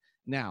playing.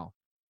 Now,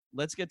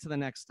 let's get to the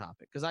next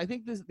topic, because I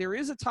think there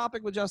is a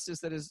topic with Justice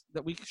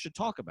that we should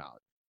talk about,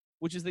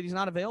 which is that he's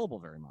not available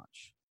very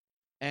much.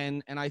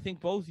 And I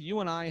think both you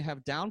and I have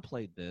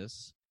downplayed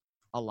this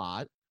a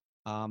lot.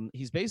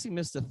 He's basically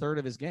missed a third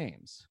of his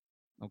games,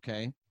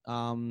 okay?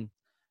 And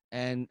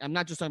I'm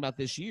not just talking about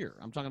this year.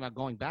 I'm talking about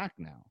going back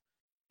now.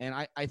 And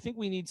I think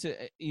we need to,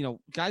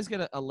 guys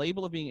get a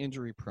label of being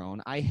injury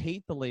prone. I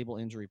hate the label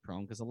injury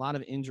prone because a lot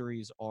of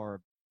injuries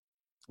are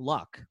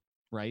luck,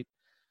 right?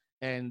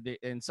 And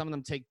some of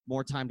them take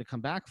more time to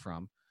come back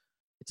from.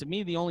 To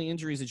me, the only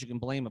injuries that you can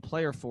blame a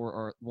player for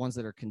are ones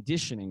that are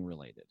conditioning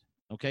related,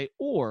 okay?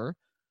 Or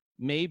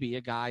maybe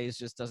a guy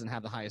just doesn't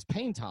have the highest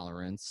pain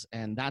tolerance,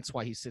 and that's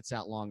why he sits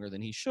out longer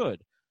than he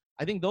should.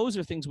 I think those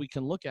are things we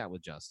can look at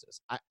with Justice.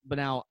 But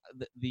now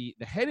the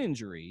head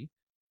injury,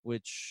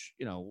 which,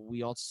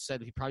 we all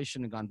said he probably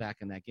shouldn't have gone back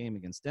in that game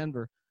against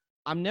Denver.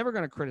 I'm never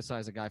going to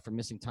criticize a guy for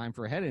missing time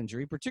for a head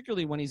injury,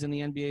 particularly when he's in the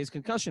NBA's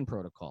concussion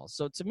protocol.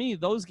 So to me,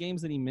 those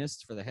games that he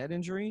missed for the head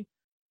injury,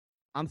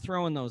 I'm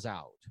throwing those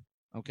out.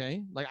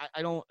 Okay. Like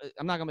I'm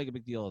not gonna make a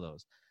big deal of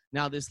those.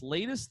 Now this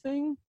latest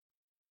thing,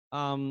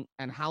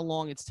 and how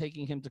long it's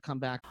taking him to come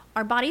back.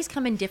 Our bodies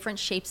come in different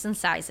shapes and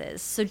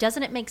sizes. So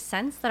doesn't it make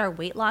sense that our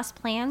weight loss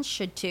plans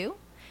should too?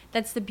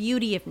 That's the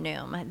beauty of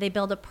Noom. They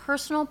build a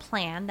personal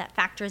plan that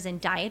factors in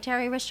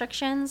dietary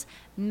restrictions,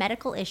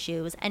 medical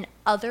issues, and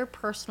other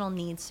personal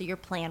needs so your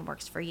plan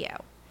works for you.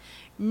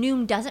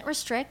 Noom doesn't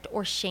restrict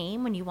or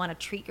shame when you want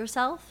to treat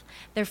yourself.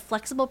 Their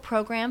flexible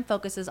program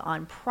focuses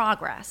on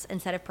progress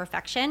instead of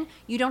perfection.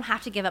 You don't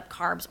have to give up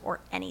carbs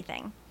or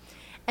anything.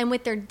 And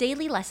with their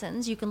daily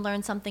lessons, you can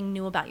learn something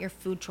new about your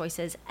food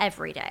choices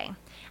every day.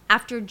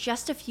 After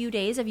just a few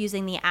days of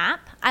using the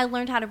app, I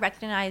learned how to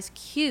recognize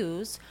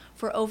cues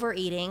for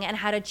overeating and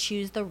how to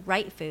choose the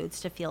right foods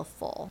to feel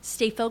full.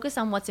 Stay focused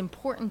on what's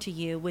important to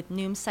you with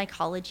Noom's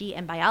psychology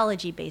and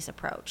biology-based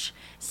approach.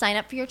 Sign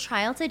up for your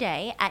trial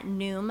today at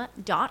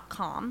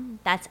Noom.com.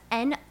 That's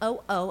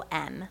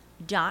Noom.com.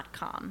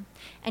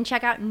 And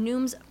check out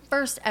Noom's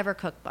first ever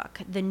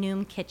cookbook, The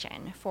Noom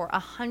Kitchen, for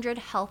 100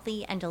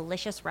 healthy and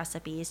delicious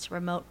recipes to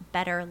promote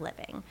better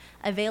living.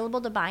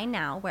 Available to buy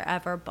now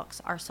wherever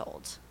books are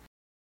sold.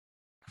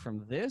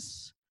 From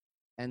this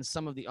and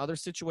some of the other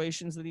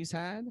situations that he's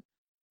had,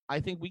 I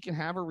think we can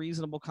have a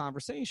reasonable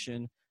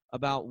conversation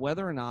about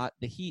whether or not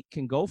the Heat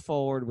can go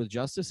forward with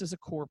Justice as a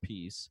core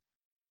piece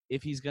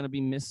if he's going to be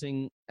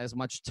missing as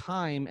much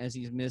time as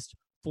he's missed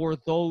for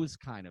those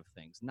kind of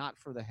things, not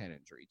for the head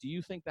injury. Do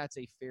you think that's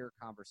a fair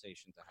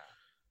conversation to have?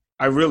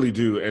 I really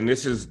do, and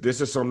this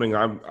is something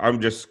I'm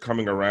just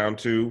coming around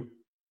to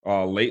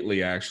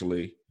lately,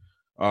 actually.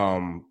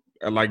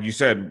 Like you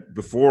said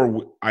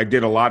before, I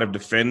did a lot of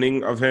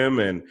defending of him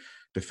and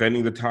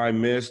defending the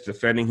time missed,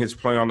 defending his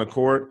play on the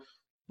court.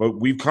 But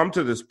we've come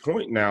to this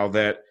point now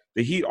that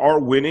the Heat are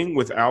winning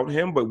without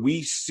him, but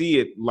we see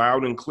it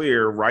loud and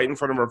clear right in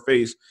front of our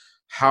face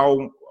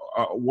how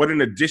what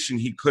an addition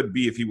he could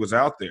be if he was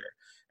out there.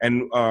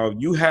 And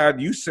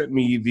you sent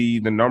me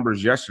the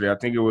numbers yesterday. I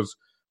think it was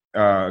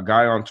a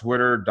guy on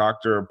Twitter,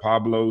 Dr.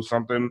 Pablo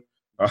something,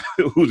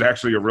 who's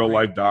actually a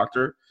real-life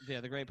doctor.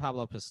 Yeah, the great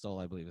Pablo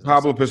Pistola, I believe.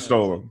 Pablo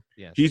Pistola.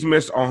 Yes. He's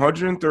missed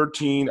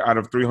 113 out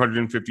of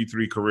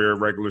 353 career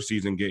regular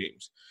season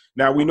games.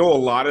 Now, we know a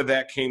lot of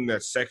that came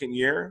that second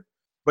year,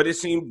 but it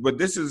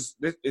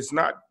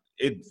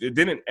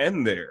didn't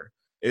end there.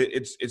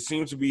 It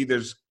seems to be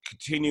there's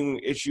continuing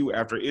issue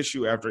after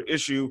issue after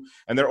issue,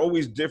 and they're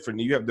always different.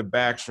 You have the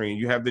back strain,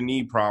 you have the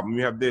knee problem,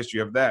 you have this, you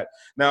have that.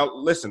 Now,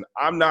 listen,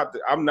 I'm not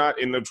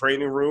in the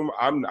training room.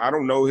 I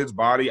don't know his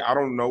body. I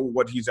don't know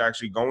what he's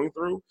actually going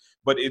through.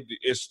 But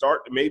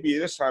maybe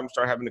this time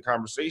start having the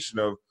conversation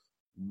of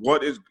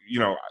what is,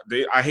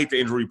 I hate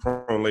the injury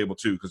prone label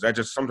too, because that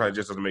sometimes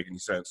doesn't make any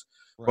sense.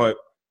 Right. But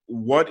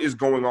what is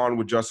going on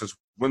with Justice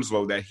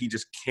Winslow that he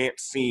just can't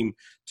seem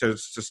to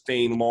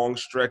sustain long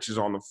stretches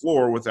on the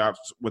floor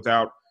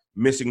without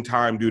missing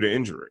time due to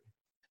injury?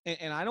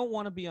 And I don't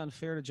want to be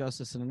unfair to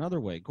Justice in another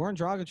way. Goran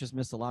Dragic just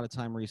missed a lot of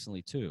time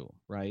recently too,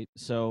 right?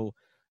 So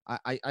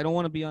I don't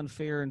want to be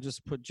unfair and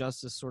just put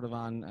Justice sort of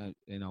on,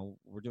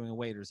 we're doing a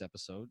Waiters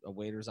episode, a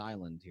Waiters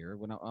Island here.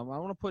 When I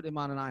want to put him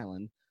on an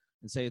island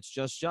and say it's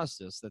just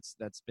Justice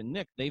that's been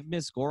nicked. They've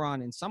missed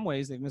Goran in some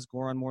ways. They've missed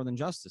Goran more than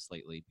Justice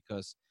lately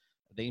because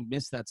they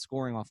missed that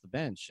scoring off the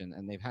bench,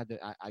 and they've had to.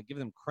 I give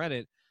them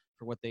credit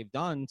for what they've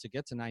done to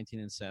get to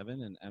 19-7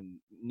 and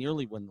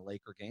nearly win the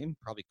Laker game.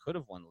 Probably could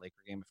have won the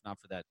Laker game if not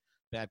for that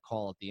bad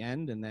call at the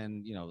end, and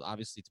then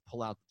obviously to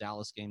pull out the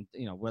Dallas game,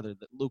 whether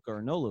Luka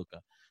or no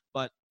Luka,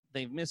 but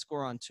they've missed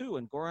Goran too,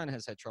 and Goran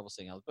has had trouble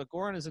staying out. But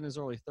Goran is in his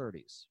early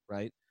 30s,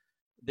 right?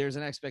 There's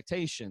an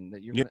expectation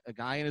that a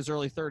guy in his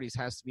early 30s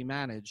has to be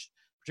managed,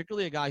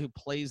 particularly a guy who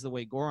plays the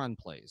way Goran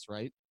plays,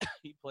 right?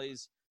 He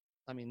plays,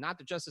 not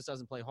that Justice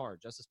doesn't play hard.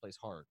 Justice plays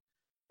hard.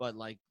 But,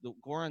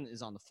 Goran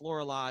is on the floor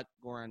a lot.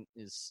 Goran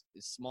is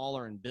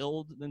smaller in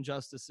build than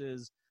Justice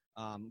is.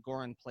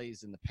 Goran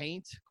plays in the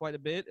paint quite a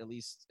bit. At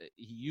least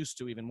he used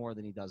to, even more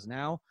than he does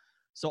now.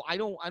 So I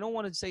don't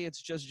want to say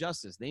it's just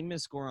Justice. They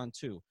miss Goran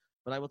too.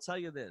 But I will tell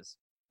you this,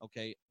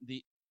 okay?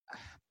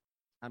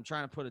 I'm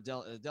trying to put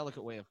a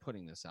delicate way of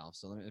putting this out,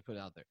 so let me put it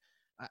out there.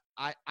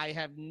 I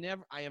have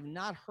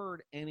not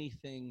heard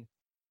anything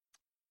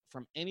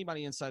from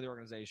anybody inside the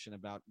organization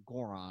about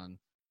Goran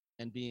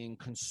and being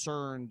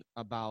concerned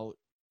about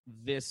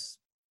this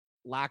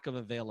lack of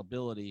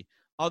availability,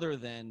 other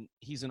than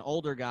he's an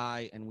older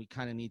guy and we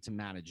kind of need to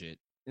manage it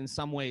in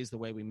some ways the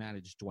way we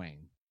manage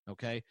Dwayne.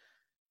 Okay.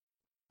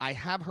 I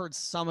have heard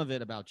some of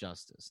it about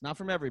Justice, not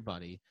from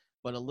everybody,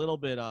 but a little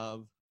bit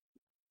of,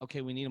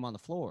 okay, we need him on the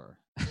floor.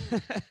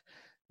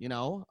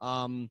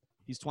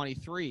 He's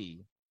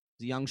 23.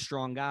 He's a young,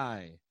 strong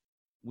guy.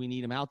 We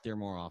need him out there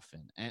more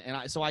often.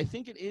 So I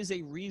think it is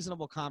a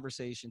reasonable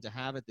conversation to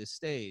have at this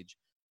stage.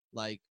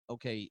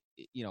 Okay,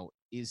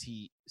 is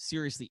he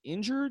seriously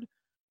injured,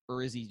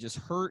 or is he just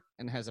hurt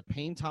and has a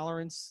pain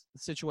tolerance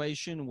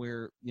situation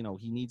where,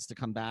 he needs to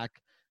come back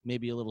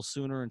maybe a little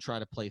sooner and try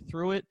to play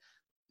through it?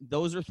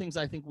 Those are things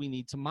I think we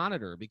need to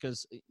monitor,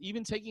 because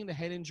even taking the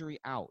head injury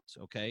out,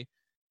 okay,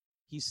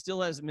 he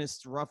still has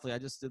missed roughly, I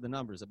just did the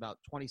numbers, about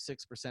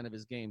 26% of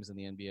his games in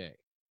the NBA.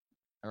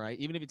 All right,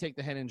 even if you take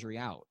the head injury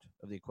out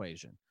of the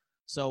equation.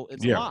 So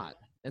it's a lot.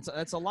 That's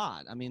a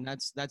lot.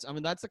 That's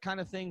the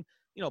kind of thing,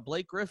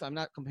 Blake Griffin, I'm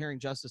not comparing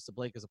Justice to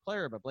Blake as a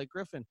player, but Blake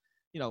Griffin,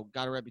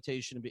 got a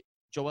reputation to be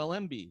Joel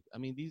Embiid.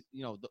 These,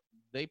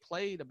 they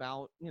played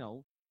about,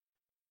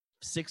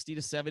 60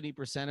 to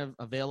 70% of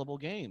available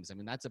games.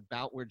 That's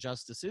about where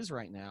Justice is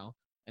right now.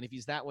 And if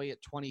he's that way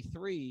at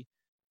 23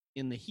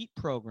 in the Heat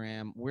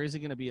program, where is he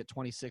going to be at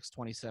 26,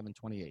 27,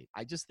 28?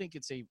 I just think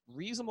it's a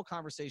reasonable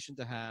conversation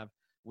to have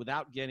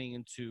without getting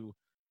into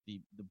the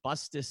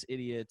bustus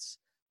idiots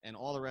and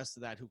all the rest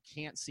of that who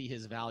can't see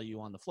his value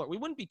on the floor. We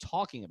wouldn't be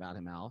talking about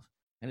him, Alf,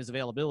 and his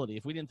availability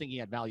if we didn't think he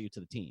had value to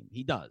the team.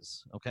 He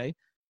does, okay?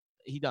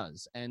 He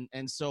does. And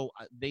so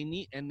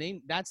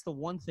that's the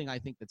one thing I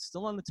think that's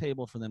still on the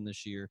table for them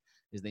this year,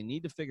 is they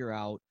need to figure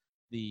out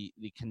the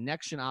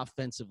connection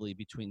offensively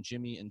between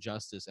Jimmy and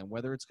Justice and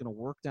whether it's going to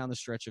work down the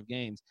stretch of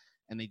games.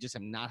 And they just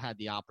have not had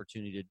the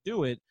opportunity to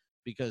do it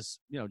because,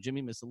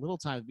 Jimmy missed a little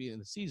time at the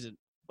beginning of the season,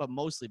 but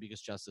mostly because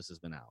Justice has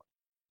been out.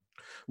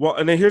 Well,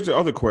 and then here's the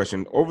other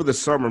question. Over the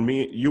summer,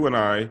 you and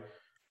I,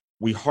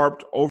 we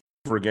harped over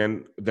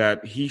again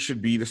that he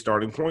should be the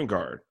starting point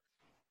guard.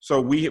 So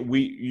we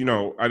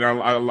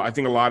I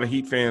think a lot of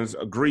Heat fans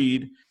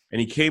agreed, and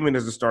he came in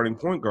as the starting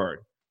point guard.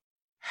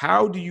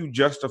 How do you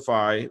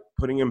justify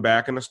putting him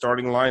back in the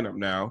starting lineup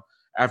now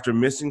after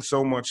missing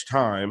so much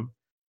time?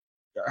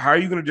 How are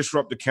you going to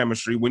disrupt the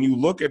chemistry? When you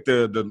look at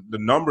the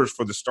numbers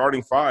for the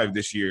starting five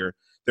this year,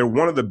 they're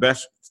one of the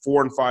best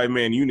 4- and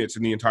 5-man units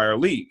in the entire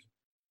league.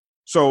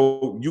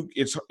 So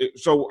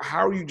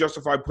how do you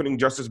justify putting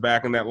Justice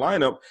back in that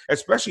lineup,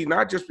 especially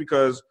not just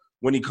because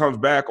when he comes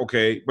back,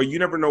 okay, but you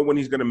never know when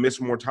he's going to miss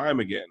more time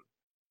again.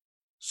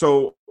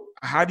 So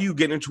how do you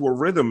get into a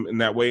rhythm in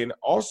that way? And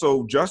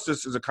also,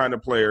 Justice is a kind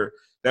of player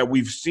that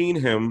we've seen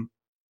him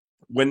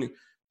when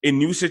in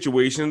new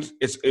situations,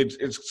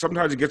 it's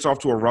sometimes it gets off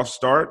to a rough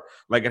start,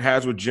 like it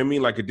has with Jimmy,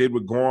 like it did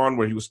with Goran,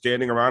 where he was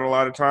standing around a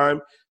lot of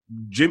time.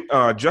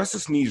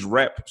 Justice needs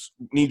reps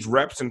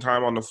and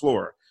time on the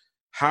floor.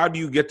 How do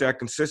you get that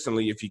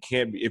consistently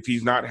if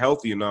he's not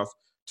healthy enough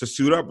to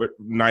suit up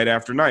night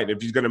after night?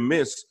 If he's going to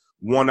miss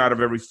 1 out of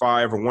every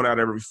 5 or 1 out of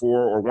every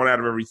 4 or 1 out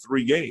of every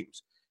 3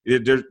 games,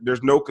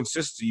 there's no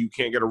consistency. You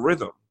can't get a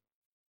rhythm.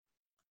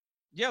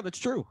 Yeah, that's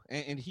true.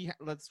 And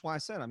that's why I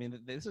said,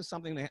 this is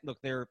something that, look,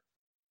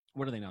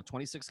 what are they now?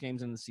 26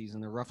 games in the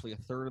season. They're roughly a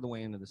third of the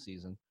way into the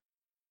season.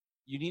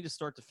 You need to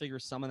start to figure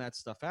some of that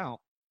stuff out.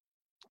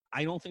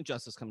 I don't think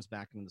Justice comes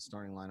back into the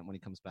starting lineup when he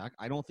comes back.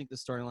 I don't think the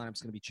starting lineup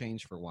is going to be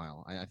changed for a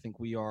while. I think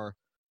we are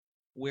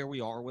where we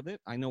are with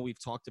it. I know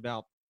we've talked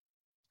about,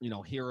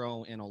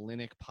 Hero and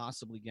Olynyk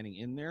possibly getting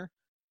in there.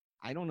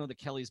 I don't know that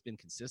Kelly's been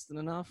consistent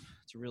enough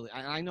to really.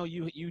 I know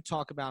you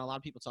talk about, a lot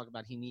of people talk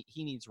about he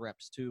needs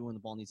reps too, and the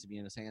ball needs to be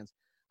in his hands.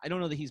 I don't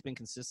know that he's been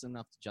consistent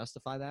enough to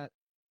justify that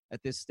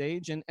at this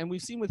stage. And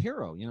we've seen with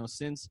Hero,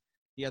 since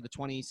he had the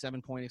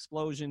 27-point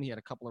explosion, he had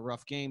a couple of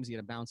rough games. He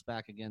had a bounce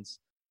back against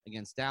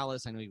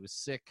Dallas. I know he was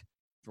sick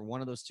for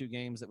one of those 2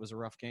 games. That was a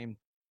rough game.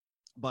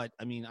 But,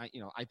 I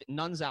think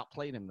Nunn's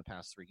outplayed him the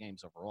past 3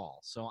 games overall.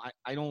 So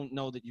I don't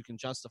know that you can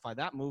justify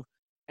that move.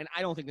 And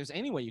I don't think there's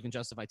any way you can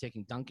justify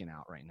taking Duncan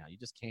out right now. You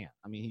just can't.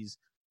 I mean,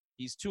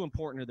 he's too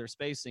important to their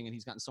spacing, and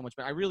he's gotten so much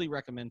better. I really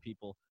recommend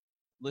people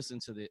listen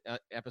to the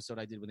episode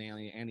I did with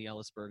Andy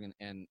Ellisberg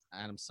and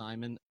Adam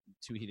Simon,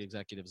 two Heat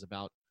executives,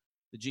 about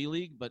the G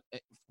League, but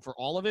for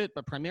all of it,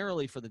 but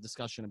primarily for the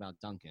discussion about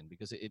Duncan,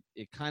 because it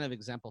kind of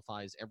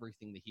exemplifies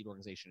everything the Heat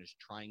organization is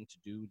trying to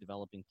do,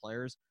 developing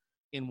players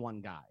in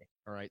one guy.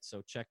 All right,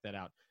 so check that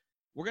out.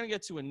 We're going to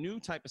get to a new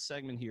type of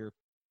segment here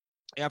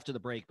after the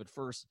break, but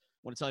first,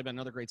 I want to tell you about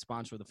another great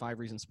sponsor of the 5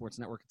 Reasons Sports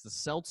Network. It's the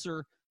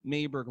Seltzer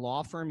Mayberg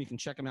Law Firm. You can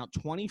check them out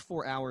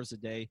 24 hours a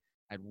day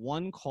at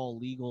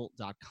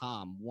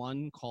onecalllegal.com.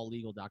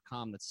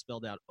 Onecalllegal.com. That's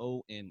spelled out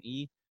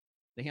O-N-E.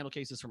 They handle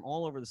cases from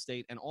all over the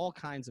state and all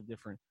kinds of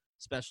different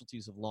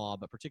specialties of law,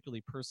 but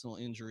particularly personal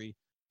injury,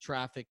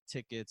 traffic,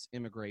 tickets,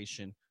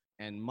 immigration,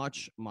 and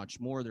much, much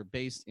more. They're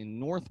based in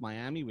North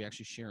Miami. We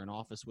actually share an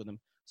office with them.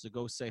 So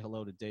go say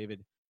hello to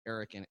David,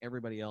 Eric, and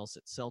everybody else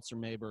at Seltzer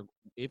Mayberg.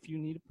 If you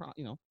need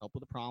help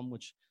with a problem,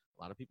 which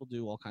a lot of people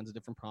do, all kinds of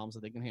different problems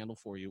that they can handle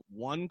for you,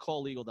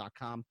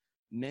 onecalllegal.com.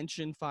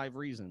 Mention 5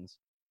 Reasons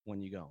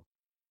when you go.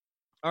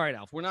 All right,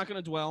 Alf, we're not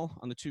going to dwell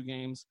on the 2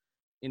 games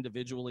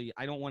individually.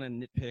 I don't want to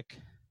nitpick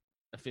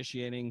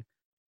officiating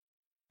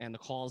and the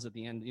calls at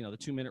the end, the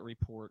 2-minute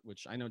report,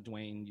 which I know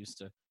Dwayne used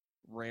to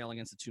rail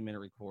against the 2-minute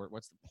report.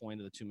 What's the point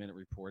of the 2-minute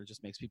report? It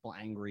just makes people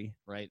angry,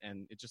 right?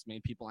 And it just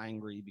made people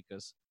angry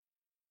because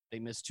they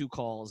missed 2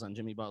 calls on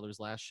Jimmy Butler's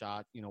last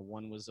shot.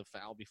 One was a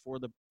foul before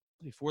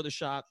the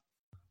shot,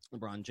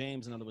 LeBron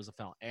James. Another was a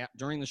foul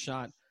during the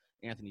shot,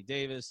 Anthony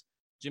Davis.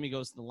 Jimmy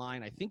goes to the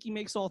line. I think he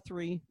makes all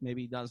 3.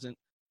 Maybe he doesn't.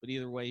 But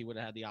either way, he would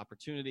have had the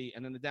opportunity.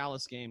 And then the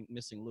Dallas game,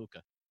 missing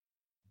Luka.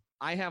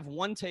 I have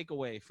one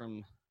takeaway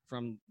from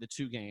the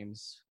 2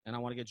 games, and I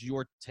want to get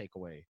your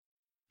takeaway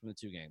from the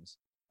 2 games.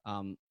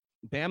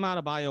 Bam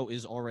Adebayo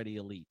is already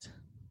elite.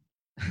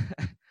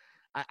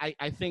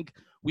 I think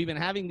we've been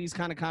having these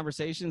kind of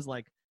conversations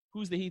like,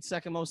 who's the Heat's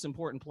second most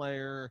important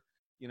player?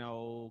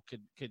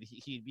 Could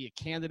he be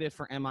a candidate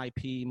for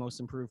MIP, most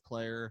improved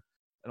player,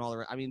 and all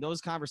that? I mean, those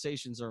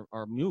conversations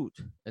are moot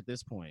at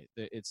this point.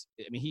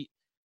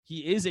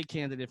 He is a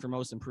candidate for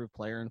most improved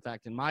player. In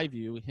fact, in my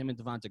view, him and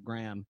Devonta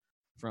Graham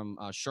from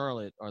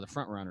Charlotte are the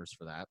front runners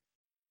for that.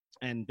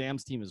 And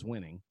Bam's team is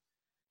winning.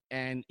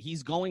 And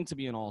he's going to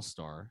be an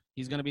all-star.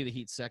 He's going to be the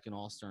Heat's second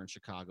all-star in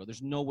Chicago.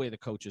 There's no way the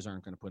coaches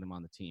aren't going to put him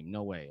on the team.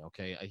 No way,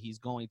 okay? He's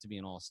going to be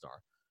an all-star.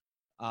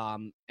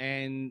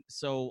 And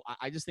so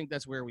I just think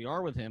that's where we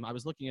are with him. I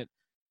was looking at,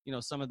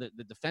 some of the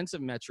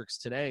defensive metrics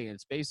today, and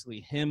it's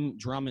basically him,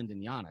 Drummond,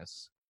 and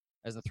Giannis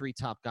as the 3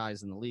 top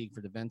guys in the league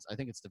for defense. I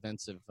think it's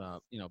defensive,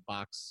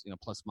 box,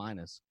 plus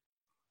minus.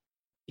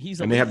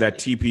 They have that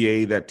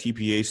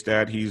TPA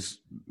stat. He's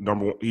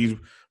number 1. He's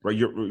right.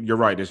 You're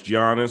right. It's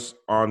Giannis,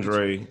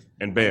 Andre,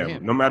 and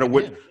Bam. No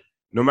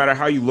matter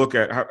how you look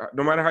at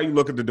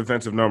the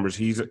defensive numbers,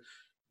 he's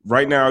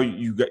right now.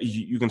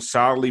 You can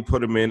solidly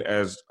put him in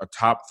as a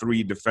top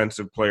 3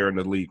 defensive player in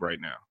the league right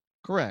now.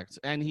 Correct,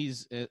 and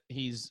he's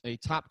a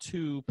top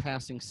 2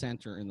 passing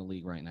center in the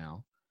league right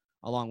now,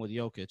 along with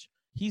Jokic.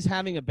 He's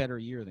having a better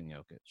year than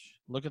Jokic.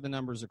 Look at the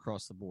numbers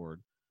across the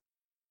board.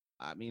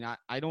 I mean,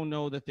 I don't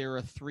know that there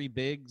are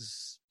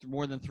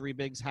more than 3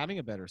 bigs having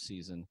a better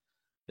season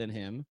than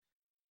him.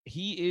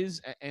 He is,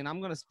 and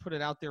I'm going to put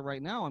it out there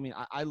right now. I mean,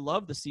 I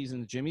love the season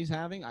that Jimmy's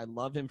having. I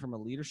love him from a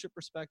leadership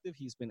perspective.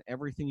 He's been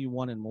everything you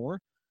want and more.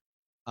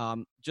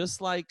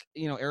 Just like,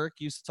 Eric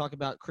used to talk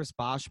about Chris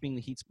Bosh being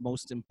the Heat's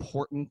most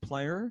important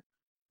player.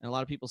 And a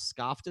lot of people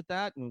scoffed at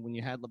that. And when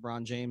you had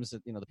LeBron James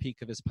at, the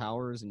peak of his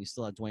powers and you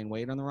still had Dwayne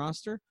Wade on the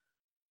roster,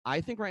 I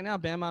think right now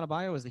Bam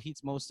Adebayo is the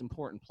Heat's most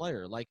important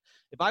player. Like,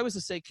 if I was to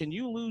say, can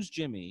you lose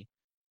Jimmy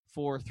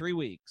for 3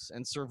 weeks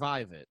and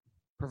survive it,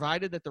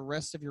 provided that the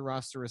rest of your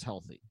roster is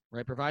healthy,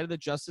 right? Provided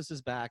that Justice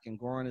is back and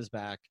Goran is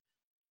back,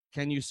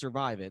 can you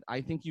survive it?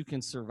 I think you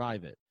can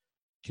survive it.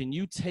 Can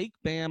you take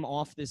Bam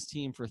off this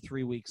team for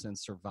 3 weeks and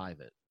survive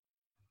it?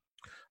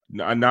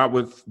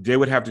 They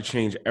would have to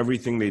change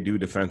everything they do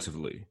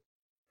defensively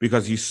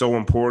because he's so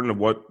important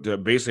to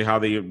basically how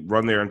they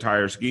run their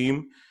entire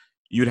scheme.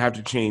 You'd have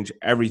to change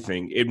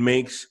everything. It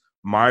makes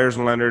Myers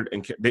Leonard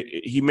and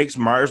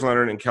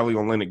Kelly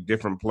Olynyk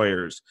different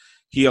players.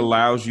 He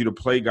allows you to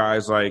play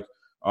guys like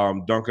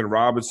Duncan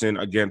Robinson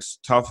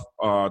against tough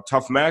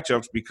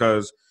matchups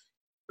because,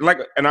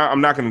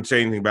 I'm not going to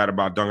say anything bad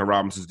about Duncan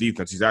Robinson's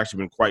defense. He's actually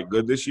been quite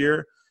good this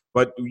year.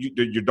 But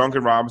your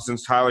Duncan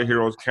Robinsons, Tyler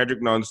Heroes, Kendrick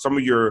Nunn, some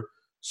of your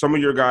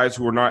guys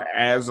who are not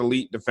as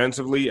elite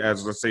defensively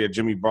as, let's say, a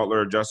Jimmy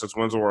Butler, a Justice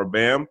Winslow, or a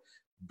Bam.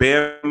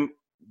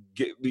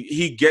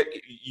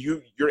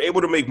 You're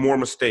able to make more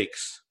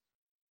mistakes,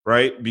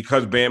 right?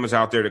 Because Bam is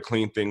out there to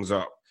clean things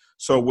up.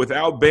 So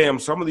without Bam,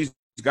 some of these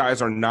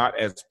guys are not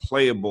as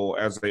playable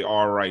as they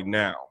are right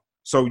now.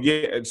 So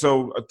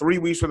 3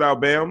 weeks without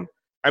Bam,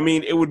 I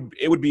mean, it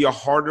would be a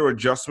harder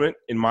adjustment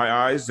in my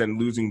eyes than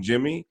losing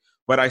Jimmy.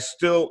 But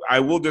I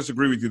will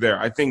disagree with you there.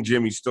 I think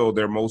Jimmy's still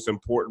their most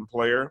important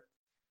player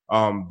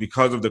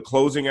because of the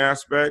closing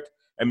aspect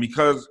and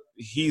because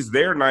he's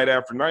there night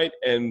after night.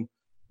 And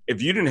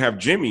if you didn't have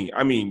Jimmy,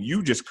 I mean,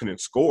 you just couldn't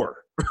score.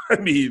 I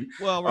mean,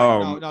 well,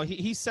 right. No,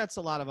 he sets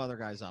a lot of other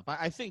guys up.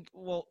 I think,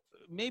 well,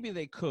 maybe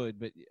they could,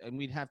 but and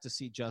we'd have to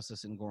see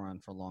Justice and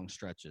Goran for long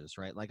stretches,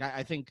 right? Like,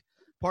 I think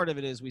part of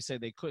it is we say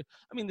they could.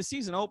 I mean, the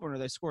season opener,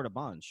 they scored a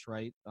bunch,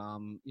 right?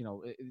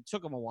 It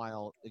took them a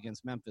while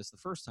against Memphis the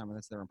first time, and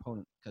that's their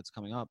opponent that's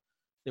coming up.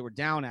 They were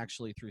down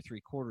actually through 3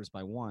 quarters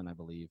by 1, I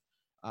believe.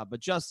 But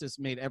Justice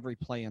made every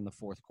play in the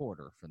fourth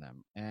quarter for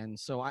them. And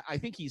so I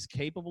think he's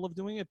capable of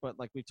doing it, but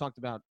like we've talked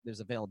about, there's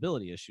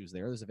availability issues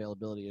there. There's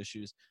availability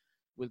issues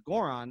with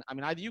Goran. I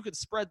mean, you could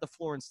spread the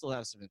floor and still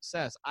have some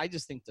success. I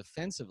just think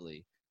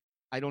defensively,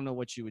 I don't know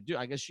what you would do.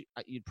 I guess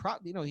he'd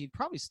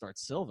probably start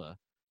Silva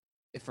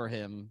for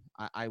him,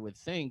 I would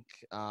think,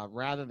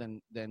 rather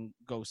than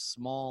go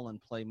small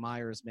and play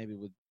Myers maybe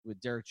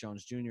with Derrick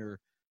Jones Jr.,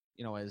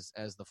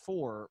 as the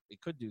 4. We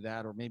could do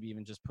that, or maybe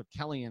even just put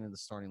Kelly in the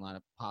starting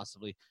lineup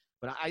possibly.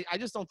 But I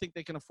just don't think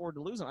they can afford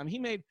to lose him. I mean, he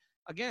made,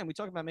 again, we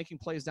talk about making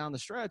plays down the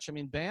stretch. I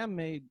mean, Bam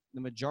made the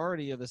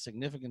majority of the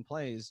significant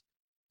plays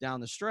down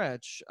the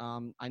stretch.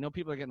 I know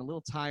people are getting a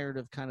little tired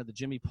of kind of the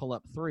Jimmy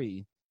pull-up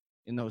 3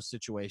 in those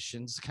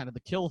situations, kind of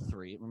the kill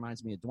 3. It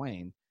reminds me of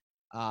Dwayne.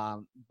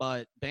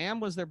 But Bam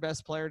was their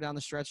best player down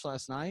the stretch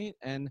last night,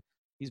 and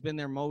he's been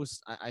their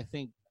most, I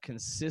think,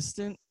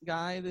 consistent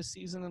guy this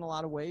season in a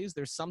lot of ways.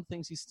 There's some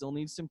things he still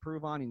needs to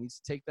improve on. He needs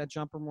to take that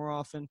jumper more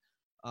often.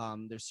 I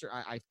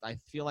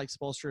feel like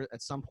Spoelstra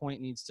at some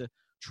point needs to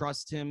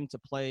trust him to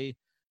play,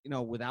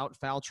 without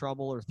foul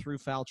trouble or through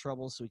foul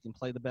trouble, so he can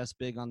play the best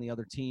big on the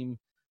other team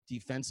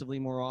defensively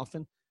more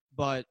often.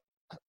 But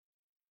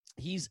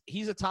he's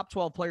a top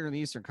 12 player in the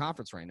Eastern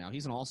Conference right now.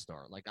 He's an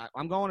all-star. Like,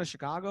 I'm going to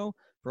Chicago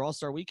for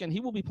All-Star Weekend.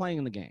 He will be playing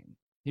in the game.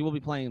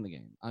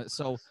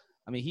 So,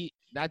 I mean,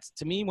 that's,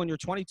 to me, when you're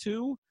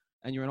 22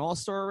 and you're an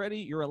all-star already,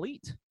 you're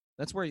elite.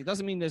 That's where it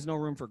doesn't mean there's no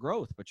room for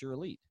growth, but you're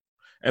elite.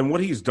 And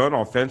what he's done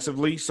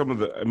offensively,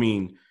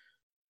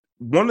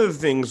 one of the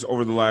things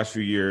over the last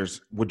few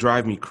years would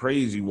drive me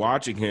crazy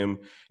watching him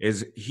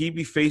is he'd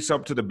be face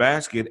up to the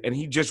basket and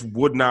he just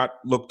would not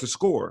look to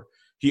score.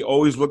 He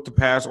always looked to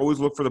pass, always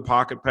looked for the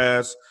pocket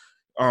pass.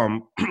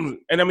 And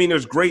I mean,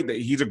 it's great that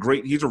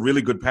he's a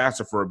really good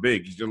passer for a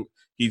big.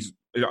 He's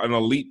an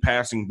elite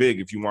passing big,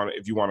 if you want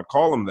to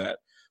call him that.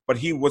 But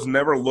he was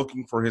never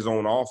looking for his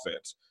own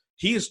offense.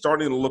 He is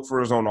starting to look for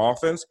his own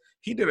offense.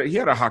 He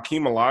had a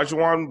Hakeem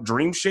Olajuwon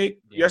dream shake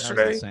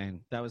yesterday.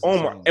 That was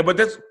insane.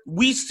 But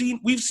we've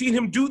seen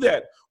him do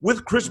that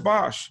with Chris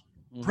Bosh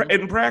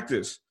in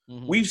practice.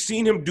 Mm-hmm. We've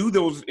seen him do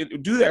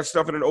that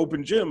stuff in an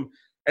open gym.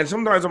 And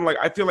sometimes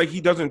I feel like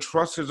he doesn't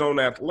trust his own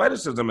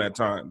athleticism at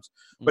times.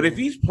 But if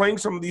he's playing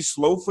some of these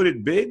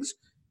slow-footed bigs,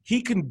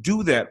 he can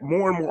do that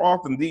more and more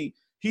often.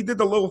 He did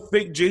the little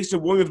fake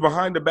Jason Williams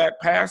behind the back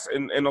pass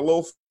and a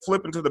little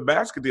flip into the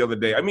basket the other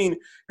day. I mean,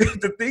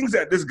 the things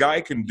that this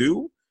guy can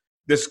do,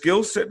 the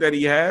skill set that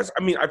he has,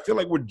 I mean, I feel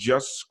like we're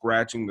just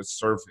scratching the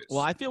surface. Well,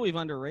 I feel we've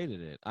underrated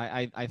it.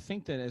 I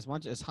think that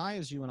as high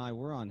as you and I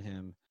were on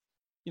him,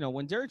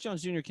 when Derrick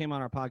Jones Jr. came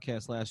on our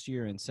podcast last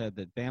year and said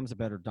that Bam's a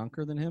better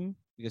dunker than him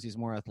because he's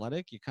more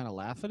athletic, you kind of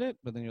laugh at it,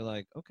 but then you're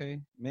like, okay,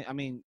 I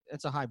mean,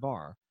 it's a high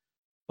bar,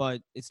 but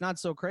it's not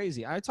so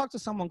crazy. I talked to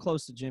someone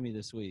close to Jimmy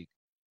this week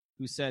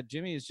who said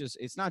Jimmy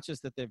it's not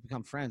just that they've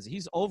become friends.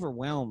 He's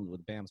overwhelmed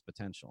with Bam's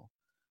potential.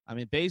 I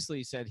mean, basically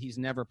he said he's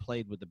never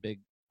played with the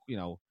big,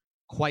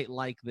 quite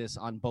like this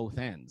on both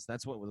ends.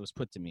 That's what was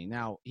put to me.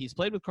 Now, he's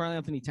played with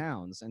Karl-Anthony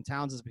Towns, and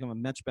Towns has become a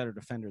much better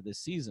defender this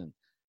season.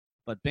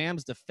 But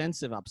Bam's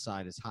defensive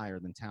upside is higher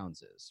than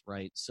Towns is,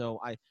 right? So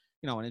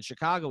and in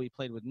Chicago he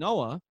played with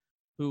Noah,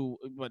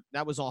 but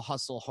that was all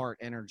hustle, heart,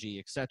 energy,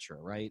 etc.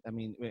 Right? I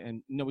mean,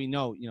 and we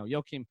know,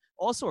 Joakim,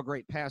 also a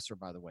great passer,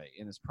 by the way,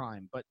 in his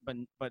prime,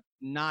 but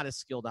not a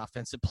skilled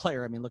offensive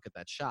player. I mean, look at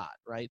that shot,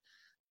 right?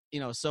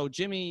 So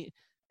Jimmy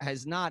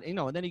has not,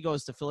 and then he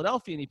goes to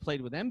Philadelphia and he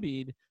played with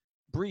Embiid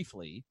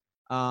briefly,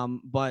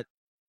 but.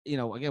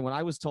 Again, what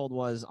I was told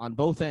was on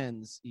both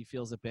ends, he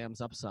feels that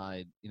Bam's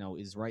upside,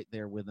 is right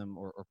there with him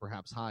or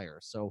perhaps higher.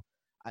 So,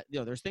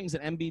 there's things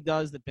that Embiid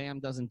does that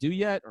Bam doesn't do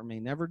yet or may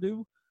never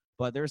do.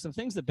 But there are some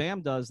things that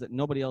Bam does that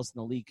nobody else in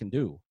the league can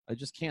do. I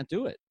just can't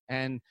do it.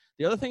 And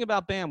the other thing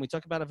about Bam, we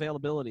talk about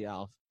availability,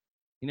 Alf.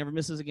 He never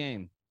misses a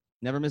game.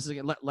 Never misses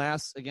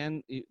a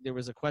game. There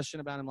was a question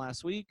about him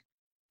last week,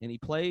 and he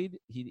played.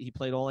 He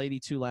played all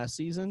 82 last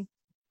season.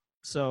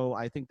 So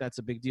I think that's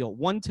a big deal.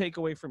 One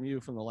takeaway from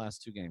you from the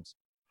last 2 games.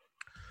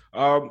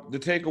 The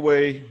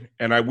takeaway,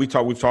 and we've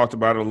talked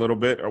about it a little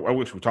bit. I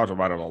wish we talked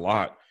about it a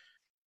lot.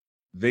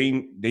 They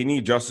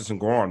need Justice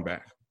and Goran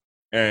back,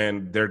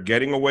 and they're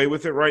getting away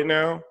with it right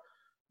now.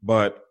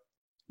 But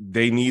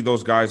they need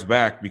those guys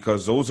back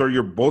because those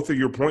are both of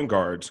your point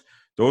guards.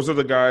 Those are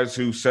the guys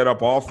who set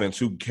up offense,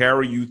 who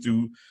carry you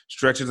through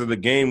stretches of the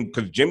game.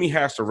 Because Jimmy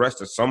has to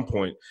rest at some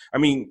point. I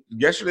mean,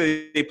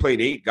 yesterday they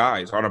played 8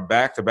 guys on a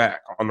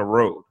back-to-back on the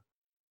road.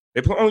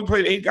 They only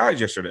played 8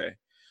 guys yesterday.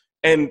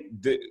 And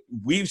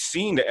we've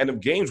seen the end of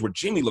games where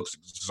Jimmy looks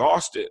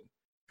exhausted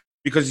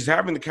because he's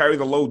having to carry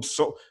the load,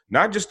 so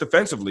not just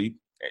defensively,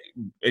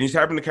 and he's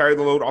having to carry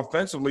the load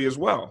offensively as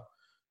well.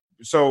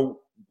 So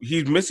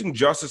he's missing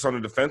Justice on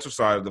the defensive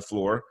side of the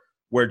floor,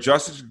 where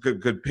Justice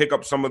could pick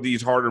up some of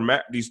these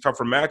these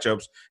tougher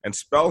matchups and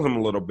spell him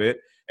a little bit.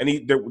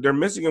 And they're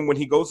missing him when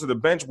he goes to the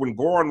bench, when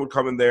Goran would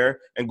come in there,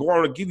 and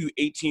Goran would give you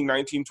 18,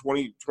 19,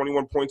 20,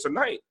 21 points a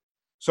night.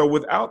 So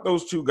without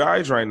those two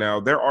guys right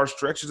now, there are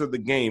stretches of the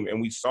game, and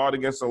we saw it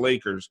against the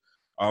Lakers.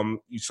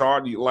 You saw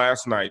it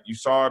last night. You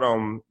saw it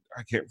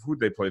who did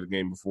they play the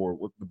game before?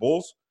 With the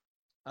Bulls?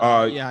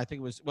 Yeah, I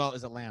think it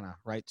was Atlanta,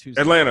 right?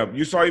 Tuesday. Atlanta.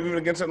 You saw even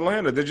against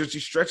Atlanta. There's just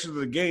these stretches of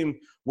the game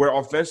where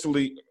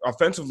offensively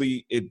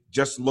it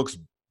just looks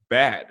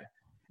bad.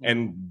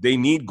 And they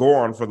need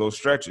Goran for those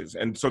stretches.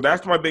 And so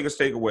that's my biggest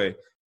takeaway.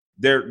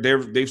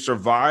 They've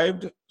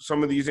survived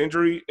some of these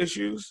injury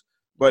issues,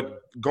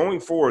 but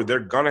going forward, they're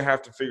going to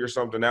have to figure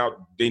something out.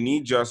 They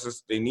need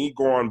Justice. They need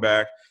Goran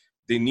back.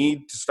 They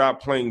need to stop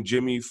playing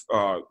Jimmy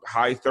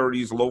high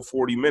 30s, low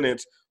 40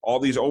 minutes. All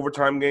these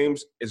overtime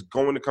games is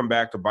going to come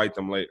back to bite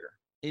them later.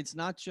 It's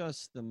not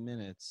just the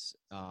minutes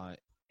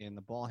in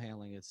the ball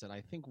handling. It's that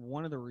I think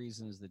one of the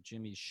reasons that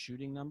Jimmy's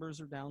shooting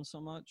numbers are down so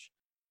much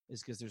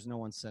is because there's no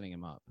one setting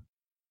him up.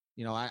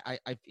 You know, I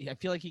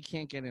feel like he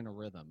can't get in a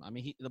rhythm. I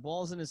mean, the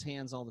ball's in his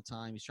hands all the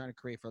time. He's trying to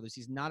create for others.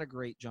 He's not a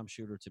great jump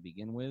shooter to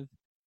begin with,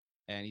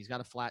 and he's got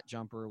a flat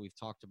jumper. We've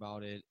talked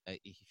about it. I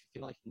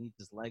feel like he needs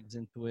his legs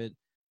into it.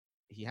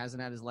 He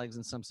hasn't had his legs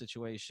in some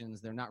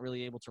situations. They're not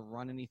really able to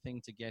run anything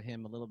to get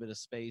him a little bit of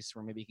space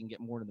where maybe he can get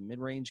more to the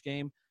mid-range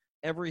game.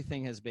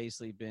 Everything has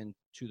basically been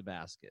to the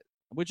basket,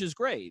 which is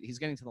great. He's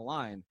getting to the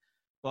line.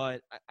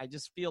 But I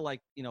just feel like,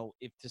 you know,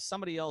 if to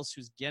somebody else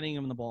who's getting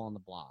him the ball on the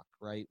block,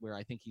 right, where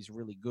I think he's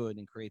really good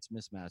and creates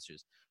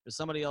mismatches, there's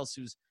somebody else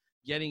who's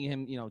getting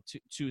him, you know,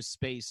 to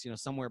space, you know,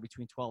 somewhere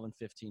between 12 and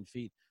 15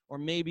 feet, or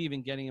maybe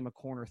even getting him a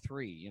corner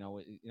three, you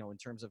know, in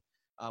terms of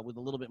with a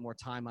little bit more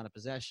time on a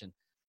possession.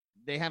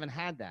 They haven't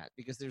had that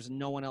because there's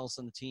no one else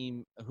on the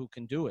team who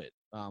can do it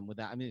with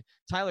that. I mean,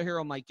 Tyler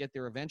Hero might get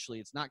there eventually.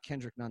 It's not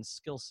Kendrick Nunn's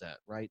skill set,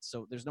 right?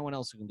 So there's no one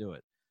else who can do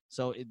it.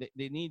 So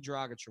they need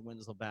Dragic or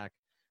Winslow back.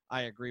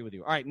 I agree with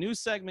you. All right, new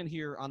segment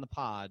here on the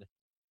pod,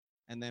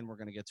 and then we're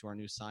going to get to our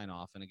new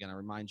sign-off. And, again, I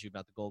remind you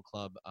about the Gold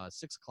Club,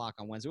 6 o'clock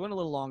on Wednesday. We went a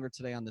little longer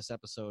today on this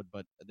episode,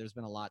 but there's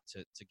been a lot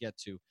to get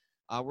to.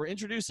 We're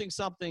introducing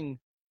something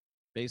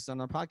based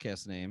on our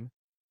podcast name,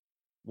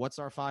 What's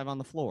Our Five on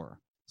the Floor?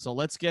 So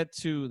let's get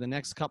to the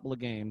next couple of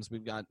games.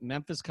 We've got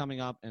Memphis coming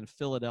up and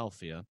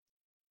Philadelphia.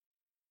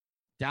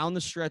 Down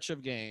the stretch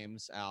of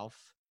games,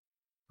 Alf,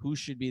 who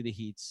should be the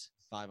Heat's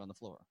five on the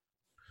floor?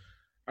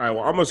 All right,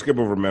 well, I'm going to skip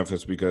over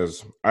Memphis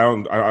because I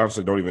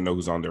honestly don't even know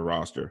who's on their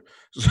roster.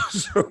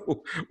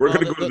 So we're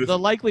going to go to the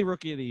likely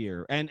rookie of the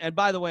year. And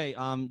by the way,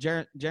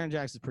 Jaren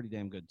Jackson's pretty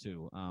damn good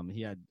too.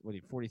 He had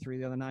 43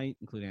 the other night,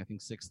 including I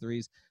think 6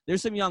 threes.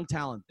 There's some young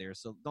talent there,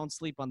 so don't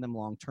sleep on them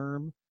long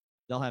term.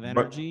 They'll have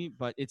energy,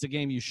 but it's a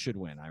game you should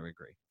win. I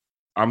agree.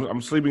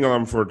 I'm sleeping on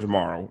them for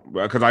tomorrow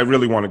because I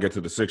really want to get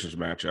to the Sixers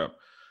matchup.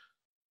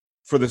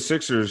 For the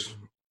Sixers,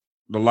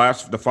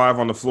 the five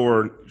on the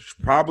floor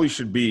probably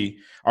should be.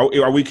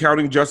 Are we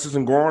counting Justice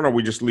and Goran, or are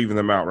we just leaving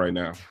them out right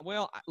now?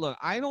 Well, look,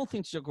 I don't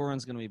think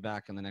Goran's going to be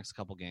back in the next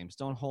couple games.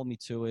 Don't hold me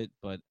to it,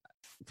 but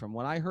from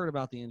what I heard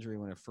about the injury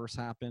when it first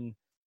happened,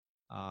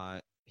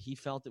 he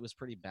felt it was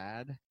pretty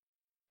bad.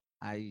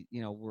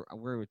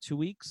 We're 2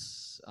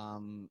 weeks.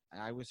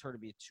 I always heard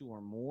it'd be 2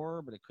 or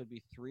more, but it could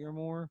be 3 or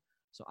more.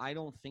 So I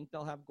don't think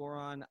they'll have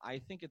Goran. I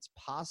think it's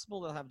possible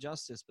they'll have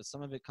Justice, but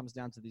some of it comes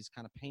down to these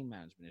kind of pain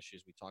management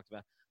issues we talked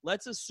about.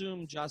 Let's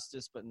assume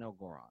Justice, but no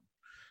Goran.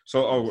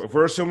 So if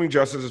we're assuming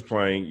Justice is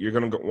playing, you're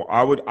gonna go.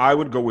 I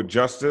would go with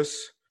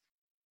Justice,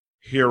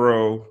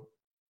 Hero,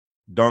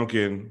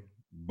 Duncan,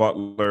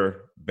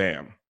 Butler,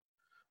 Bam.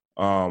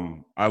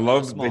 I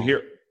love the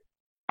here.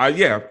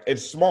 Yeah,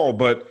 it's small,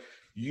 but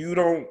you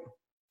don't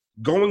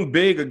going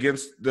big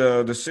against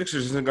the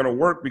Sixers isn't going to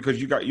work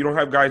because you don't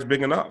have guys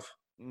big enough.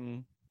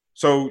 Mm.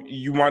 So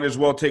you might as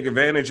well take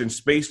advantage and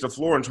space the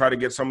floor and try to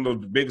get some of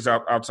those bigs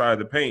outside of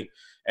the paint.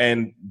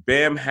 And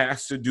Bam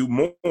has to do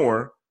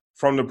more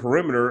from the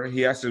perimeter.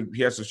 He has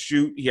to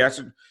shoot. He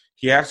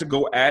has to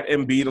go at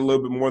Embiid a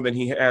little bit more than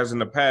he has in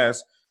the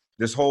past.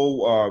 This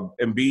whole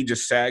Embiid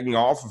just sagging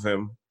off of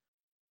him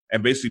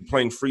and basically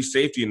playing free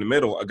safety in the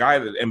middle, a guy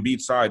that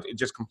Embiid's side, it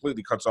just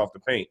completely cuts off the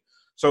paint.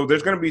 So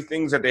there's going to be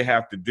things that they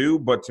have to do,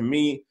 but to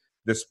me,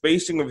 the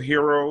spacing of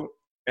Hero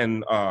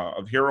and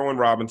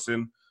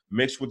Robinson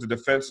mixed with the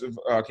defensive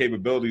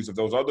capabilities of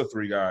those other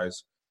 3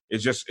 guys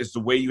it's the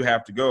way you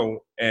have to go.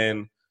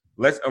 And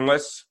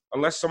unless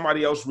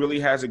somebody else really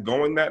has it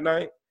going that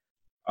night,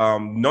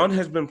 Nunn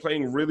has been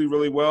playing really,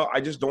 really well.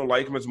 I just don't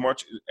like him as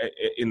much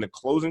in the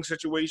closing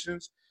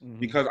situations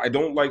because I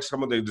don't like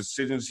some of the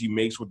decisions he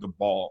makes with the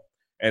ball.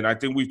 And I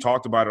think we've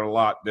talked about it a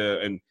lot.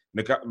 I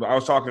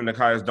was talking to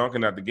Nekias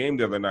Duncan at the game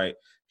the other night.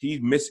 He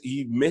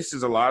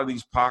misses a lot of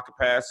these pocket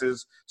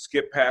passes,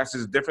 skip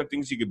passes, different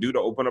things he could do to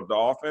open up the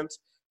offense.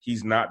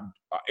 He's not,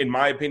 in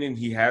my opinion,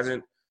 he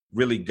hasn't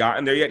really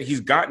gotten there yet. He's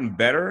gotten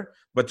better,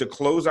 but to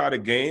close out a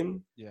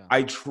game,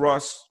 I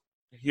trust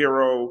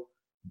Hero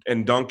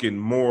and Duncan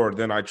more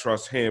than I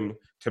trust him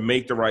to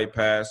make the right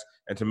pass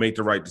and to make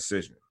the right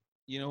decision.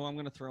 You know who I'm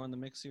going to throw in the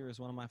mix here as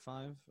one of my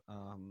 5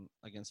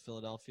 against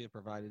Philadelphia,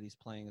 provided he's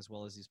playing as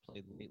well as he's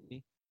played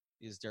lately,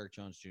 is Derrick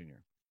Jones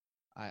Jr.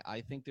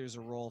 I think there's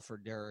a role for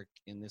Derrick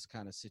in this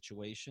kind of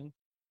situation.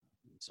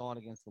 We saw it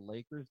against the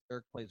Lakers.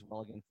 Derrick plays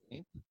well against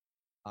length.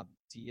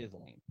 He is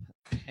length.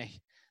 Okay.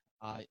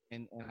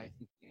 And I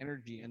think the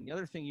energy. And the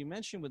other thing you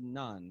mentioned with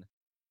Nunn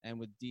and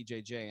with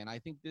DJJ, and I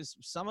think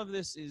some of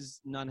this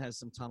is Nunn has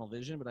some tunnel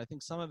vision, but I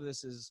think some of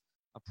this is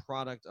a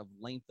product of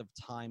length of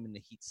time in the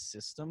Heat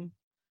system,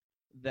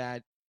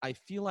 that I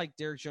feel like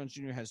Derrick Jones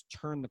Jr. has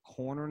turned the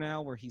corner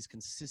now where he's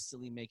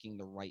consistently making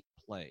the right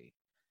play.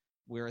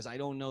 Whereas I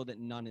don't know that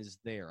Nunn is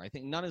there. I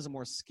think Nunn is a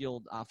more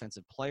skilled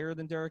offensive player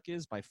than Derrick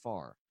is by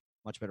far.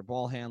 Much better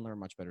ball handler,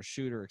 much better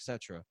shooter,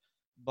 etc.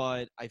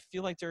 But I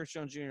feel like Derrick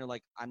Jones Jr.,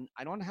 like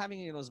I don't have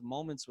any of those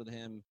moments with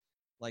him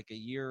like a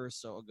year or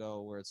so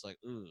ago where it's like,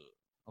 ooh,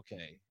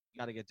 okay, you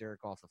got to get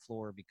Derrick off the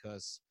floor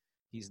because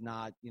he's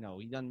not, he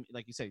doesn't,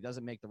 like you said, he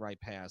doesn't make the right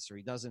pass, or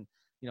he doesn't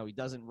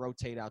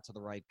rotate out to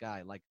the right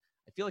guy. Like,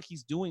 I feel like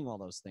he's doing all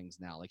those things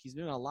now. Like, he's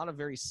doing a lot of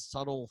very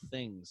subtle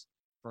things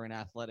for an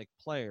athletic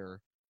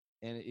player,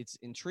 and it's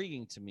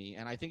intriguing to me.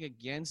 And I think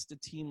against a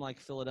team like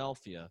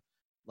Philadelphia,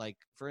 like,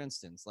 for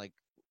instance, like,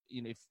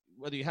 if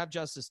whether you have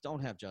Justice,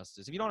 don't have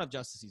Justice. If you don't have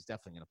Justice, he's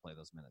definitely going to play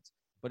those minutes.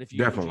 But if you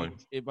definitely,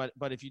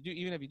 but if you do,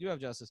 even if you do have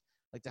Justice,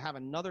 like to have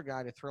another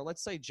guy to throw.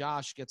 Let's say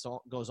Josh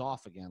goes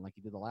off again, like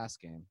he did the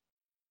last game.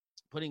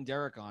 Putting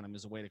Derrick on him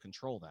is a way to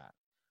control that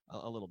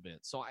a little bit.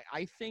 So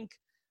I think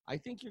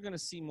you're going to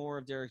see more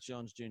of Derrick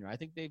Jones Jr. I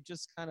think they've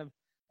just kind of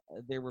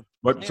they were.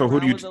 But so who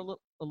do you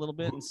a little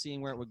bit and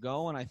seeing where it would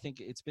go, and I think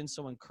it's been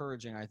so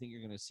encouraging. I think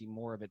you're going to see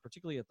more of it,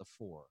 particularly at the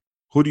 4.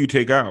 Who do you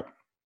take out?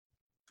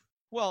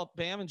 Well,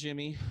 Bam and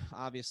Jimmy,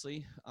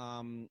 obviously,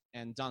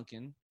 and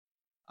Duncan.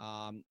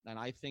 And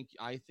I think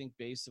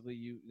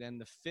basically then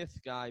the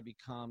 5th guy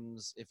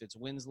becomes, if it's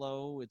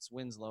Winslow, it's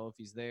Winslow. If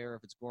he's there,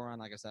 if it's Goran,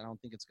 like I said, I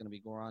don't think it's going to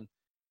be Goran,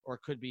 or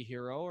it could be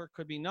Hero, or it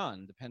could be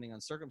none, depending on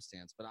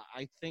circumstance. But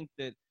I think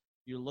that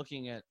you're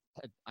looking at,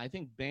 I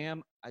think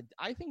Bam,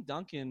 I think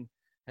Duncan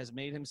has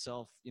made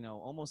himself,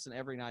 almost an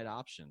every night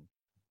option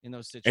in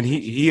those situations.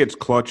 And he hits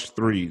clutch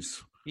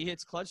threes. He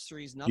hits clutch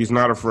threes. He's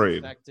not afraid.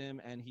 Affect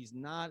him, and he's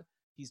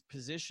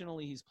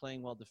positionally, he's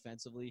playing well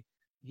defensively.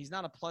 He's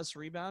not a plus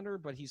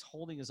rebounder, but he's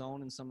holding his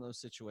own in some of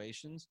those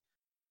situations.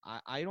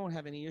 I don't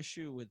have any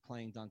issue with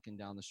playing Duncan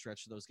down the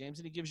stretch of those games,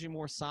 and he gives you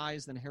more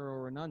size than Hero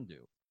or Nunn do.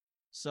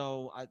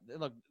 So,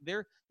 look,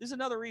 there's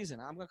another reason.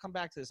 I'm going to come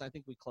back to this. I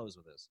think we close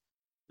with this.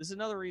 This is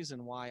another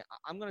reason why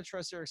I'm going to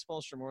trust Erik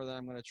Spoelstra more than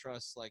I'm going to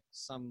trust, like,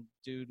 some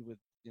dude with,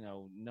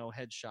 no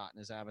headshot in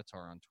his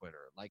avatar on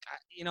Twitter. Like,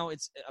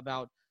 it's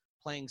about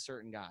playing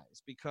certain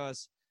guys,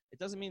 because it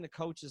doesn't mean the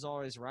coach is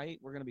always right.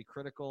 We're going to be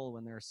critical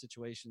when there are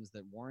situations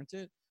that warrant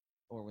it,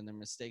 or when there are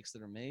mistakes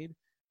that are made.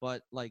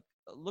 But, like,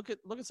 look at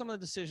some of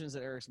the decisions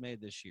that Eric's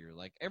made this year.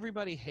 Like,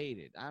 everybody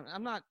hated.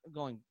 I'm not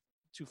going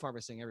too far by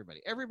saying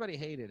everybody. Everybody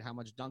hated how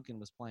much Duncan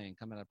was playing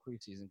coming out of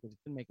preseason because he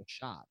couldn't make a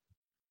shot,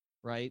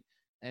 right?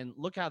 And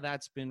look how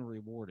that's been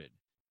rewarded.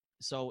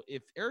 So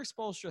if Erik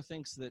Spoelstra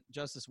thinks that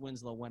Justice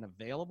Winslow, when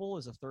available,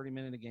 is a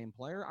 30-minute-a-game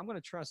player, I'm going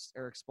to trust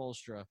Erik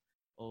Spoelstra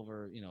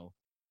over,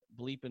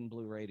 Bleep and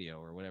Blue Radio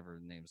or whatever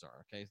the names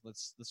are. Okay,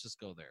 let's just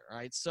go there. All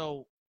right.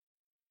 So,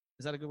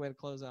 is that a good way to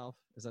close, Alf?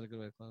 Is that a good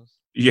way to close?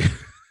 Yeah,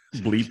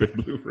 Bleep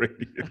and Blue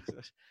Radio.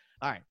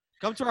 All right,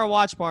 come to our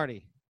watch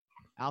party.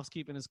 Alf's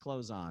keeping his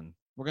clothes on.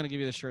 We're gonna give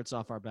you the shirts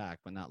off our back,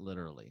 but not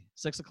literally.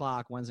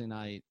 6:00 Wednesday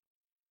night.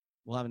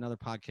 We'll have another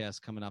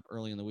podcast coming up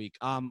early in the week.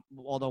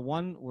 Although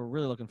one we're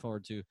really looking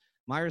forward to,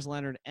 Myers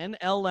Leonard and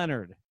L.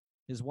 Leonard,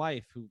 his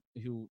wife,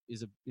 who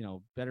is a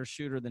better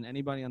shooter than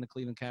anybody on the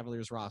Cleveland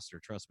Cavaliers roster.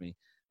 Trust me.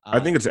 I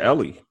think it's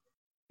Ellie.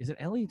 Is it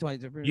Ellie?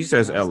 He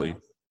says Ellie.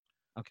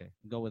 Okay,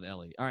 go with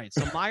Ellie. All right,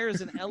 so Myers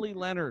and Ellie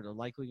Leonard are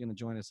likely going to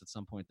join us at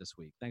some point this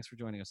week. Thanks for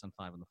joining us on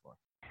 5 on the Floor.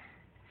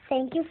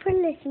 Thank you for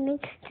listening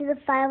to the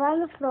 5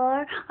 on the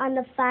Floor on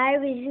the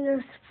 5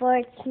 Regional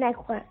Sports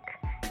Network.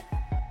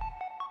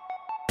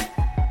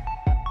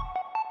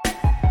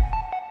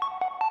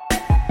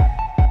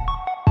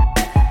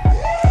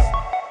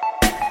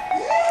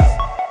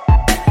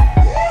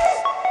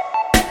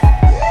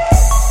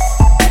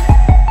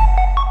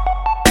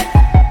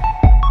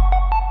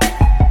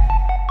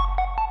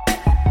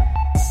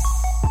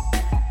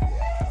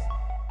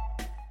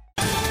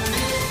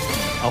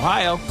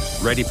 Ohio,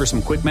 ready for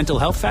some quick mental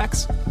health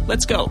facts?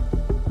 Let's go.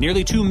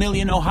 Nearly 2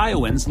 million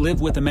Ohioans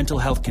live with a mental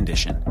health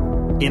condition.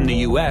 In the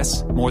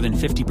U.S., more than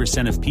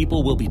 50% of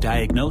people will be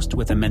diagnosed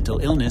with a mental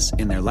illness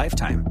in their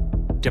lifetime.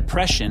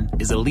 Depression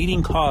is a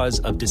leading cause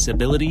of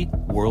disability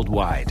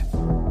worldwide.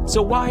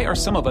 So why are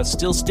some of us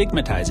still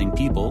stigmatizing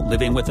people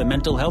living with a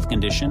mental health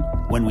condition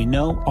when we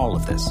know all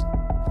of this?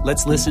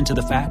 Let's listen to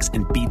the facts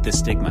and beat the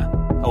stigma.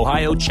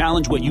 Ohio,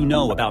 challenge what you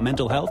know about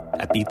mental health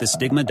at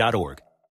beatthestigma.org.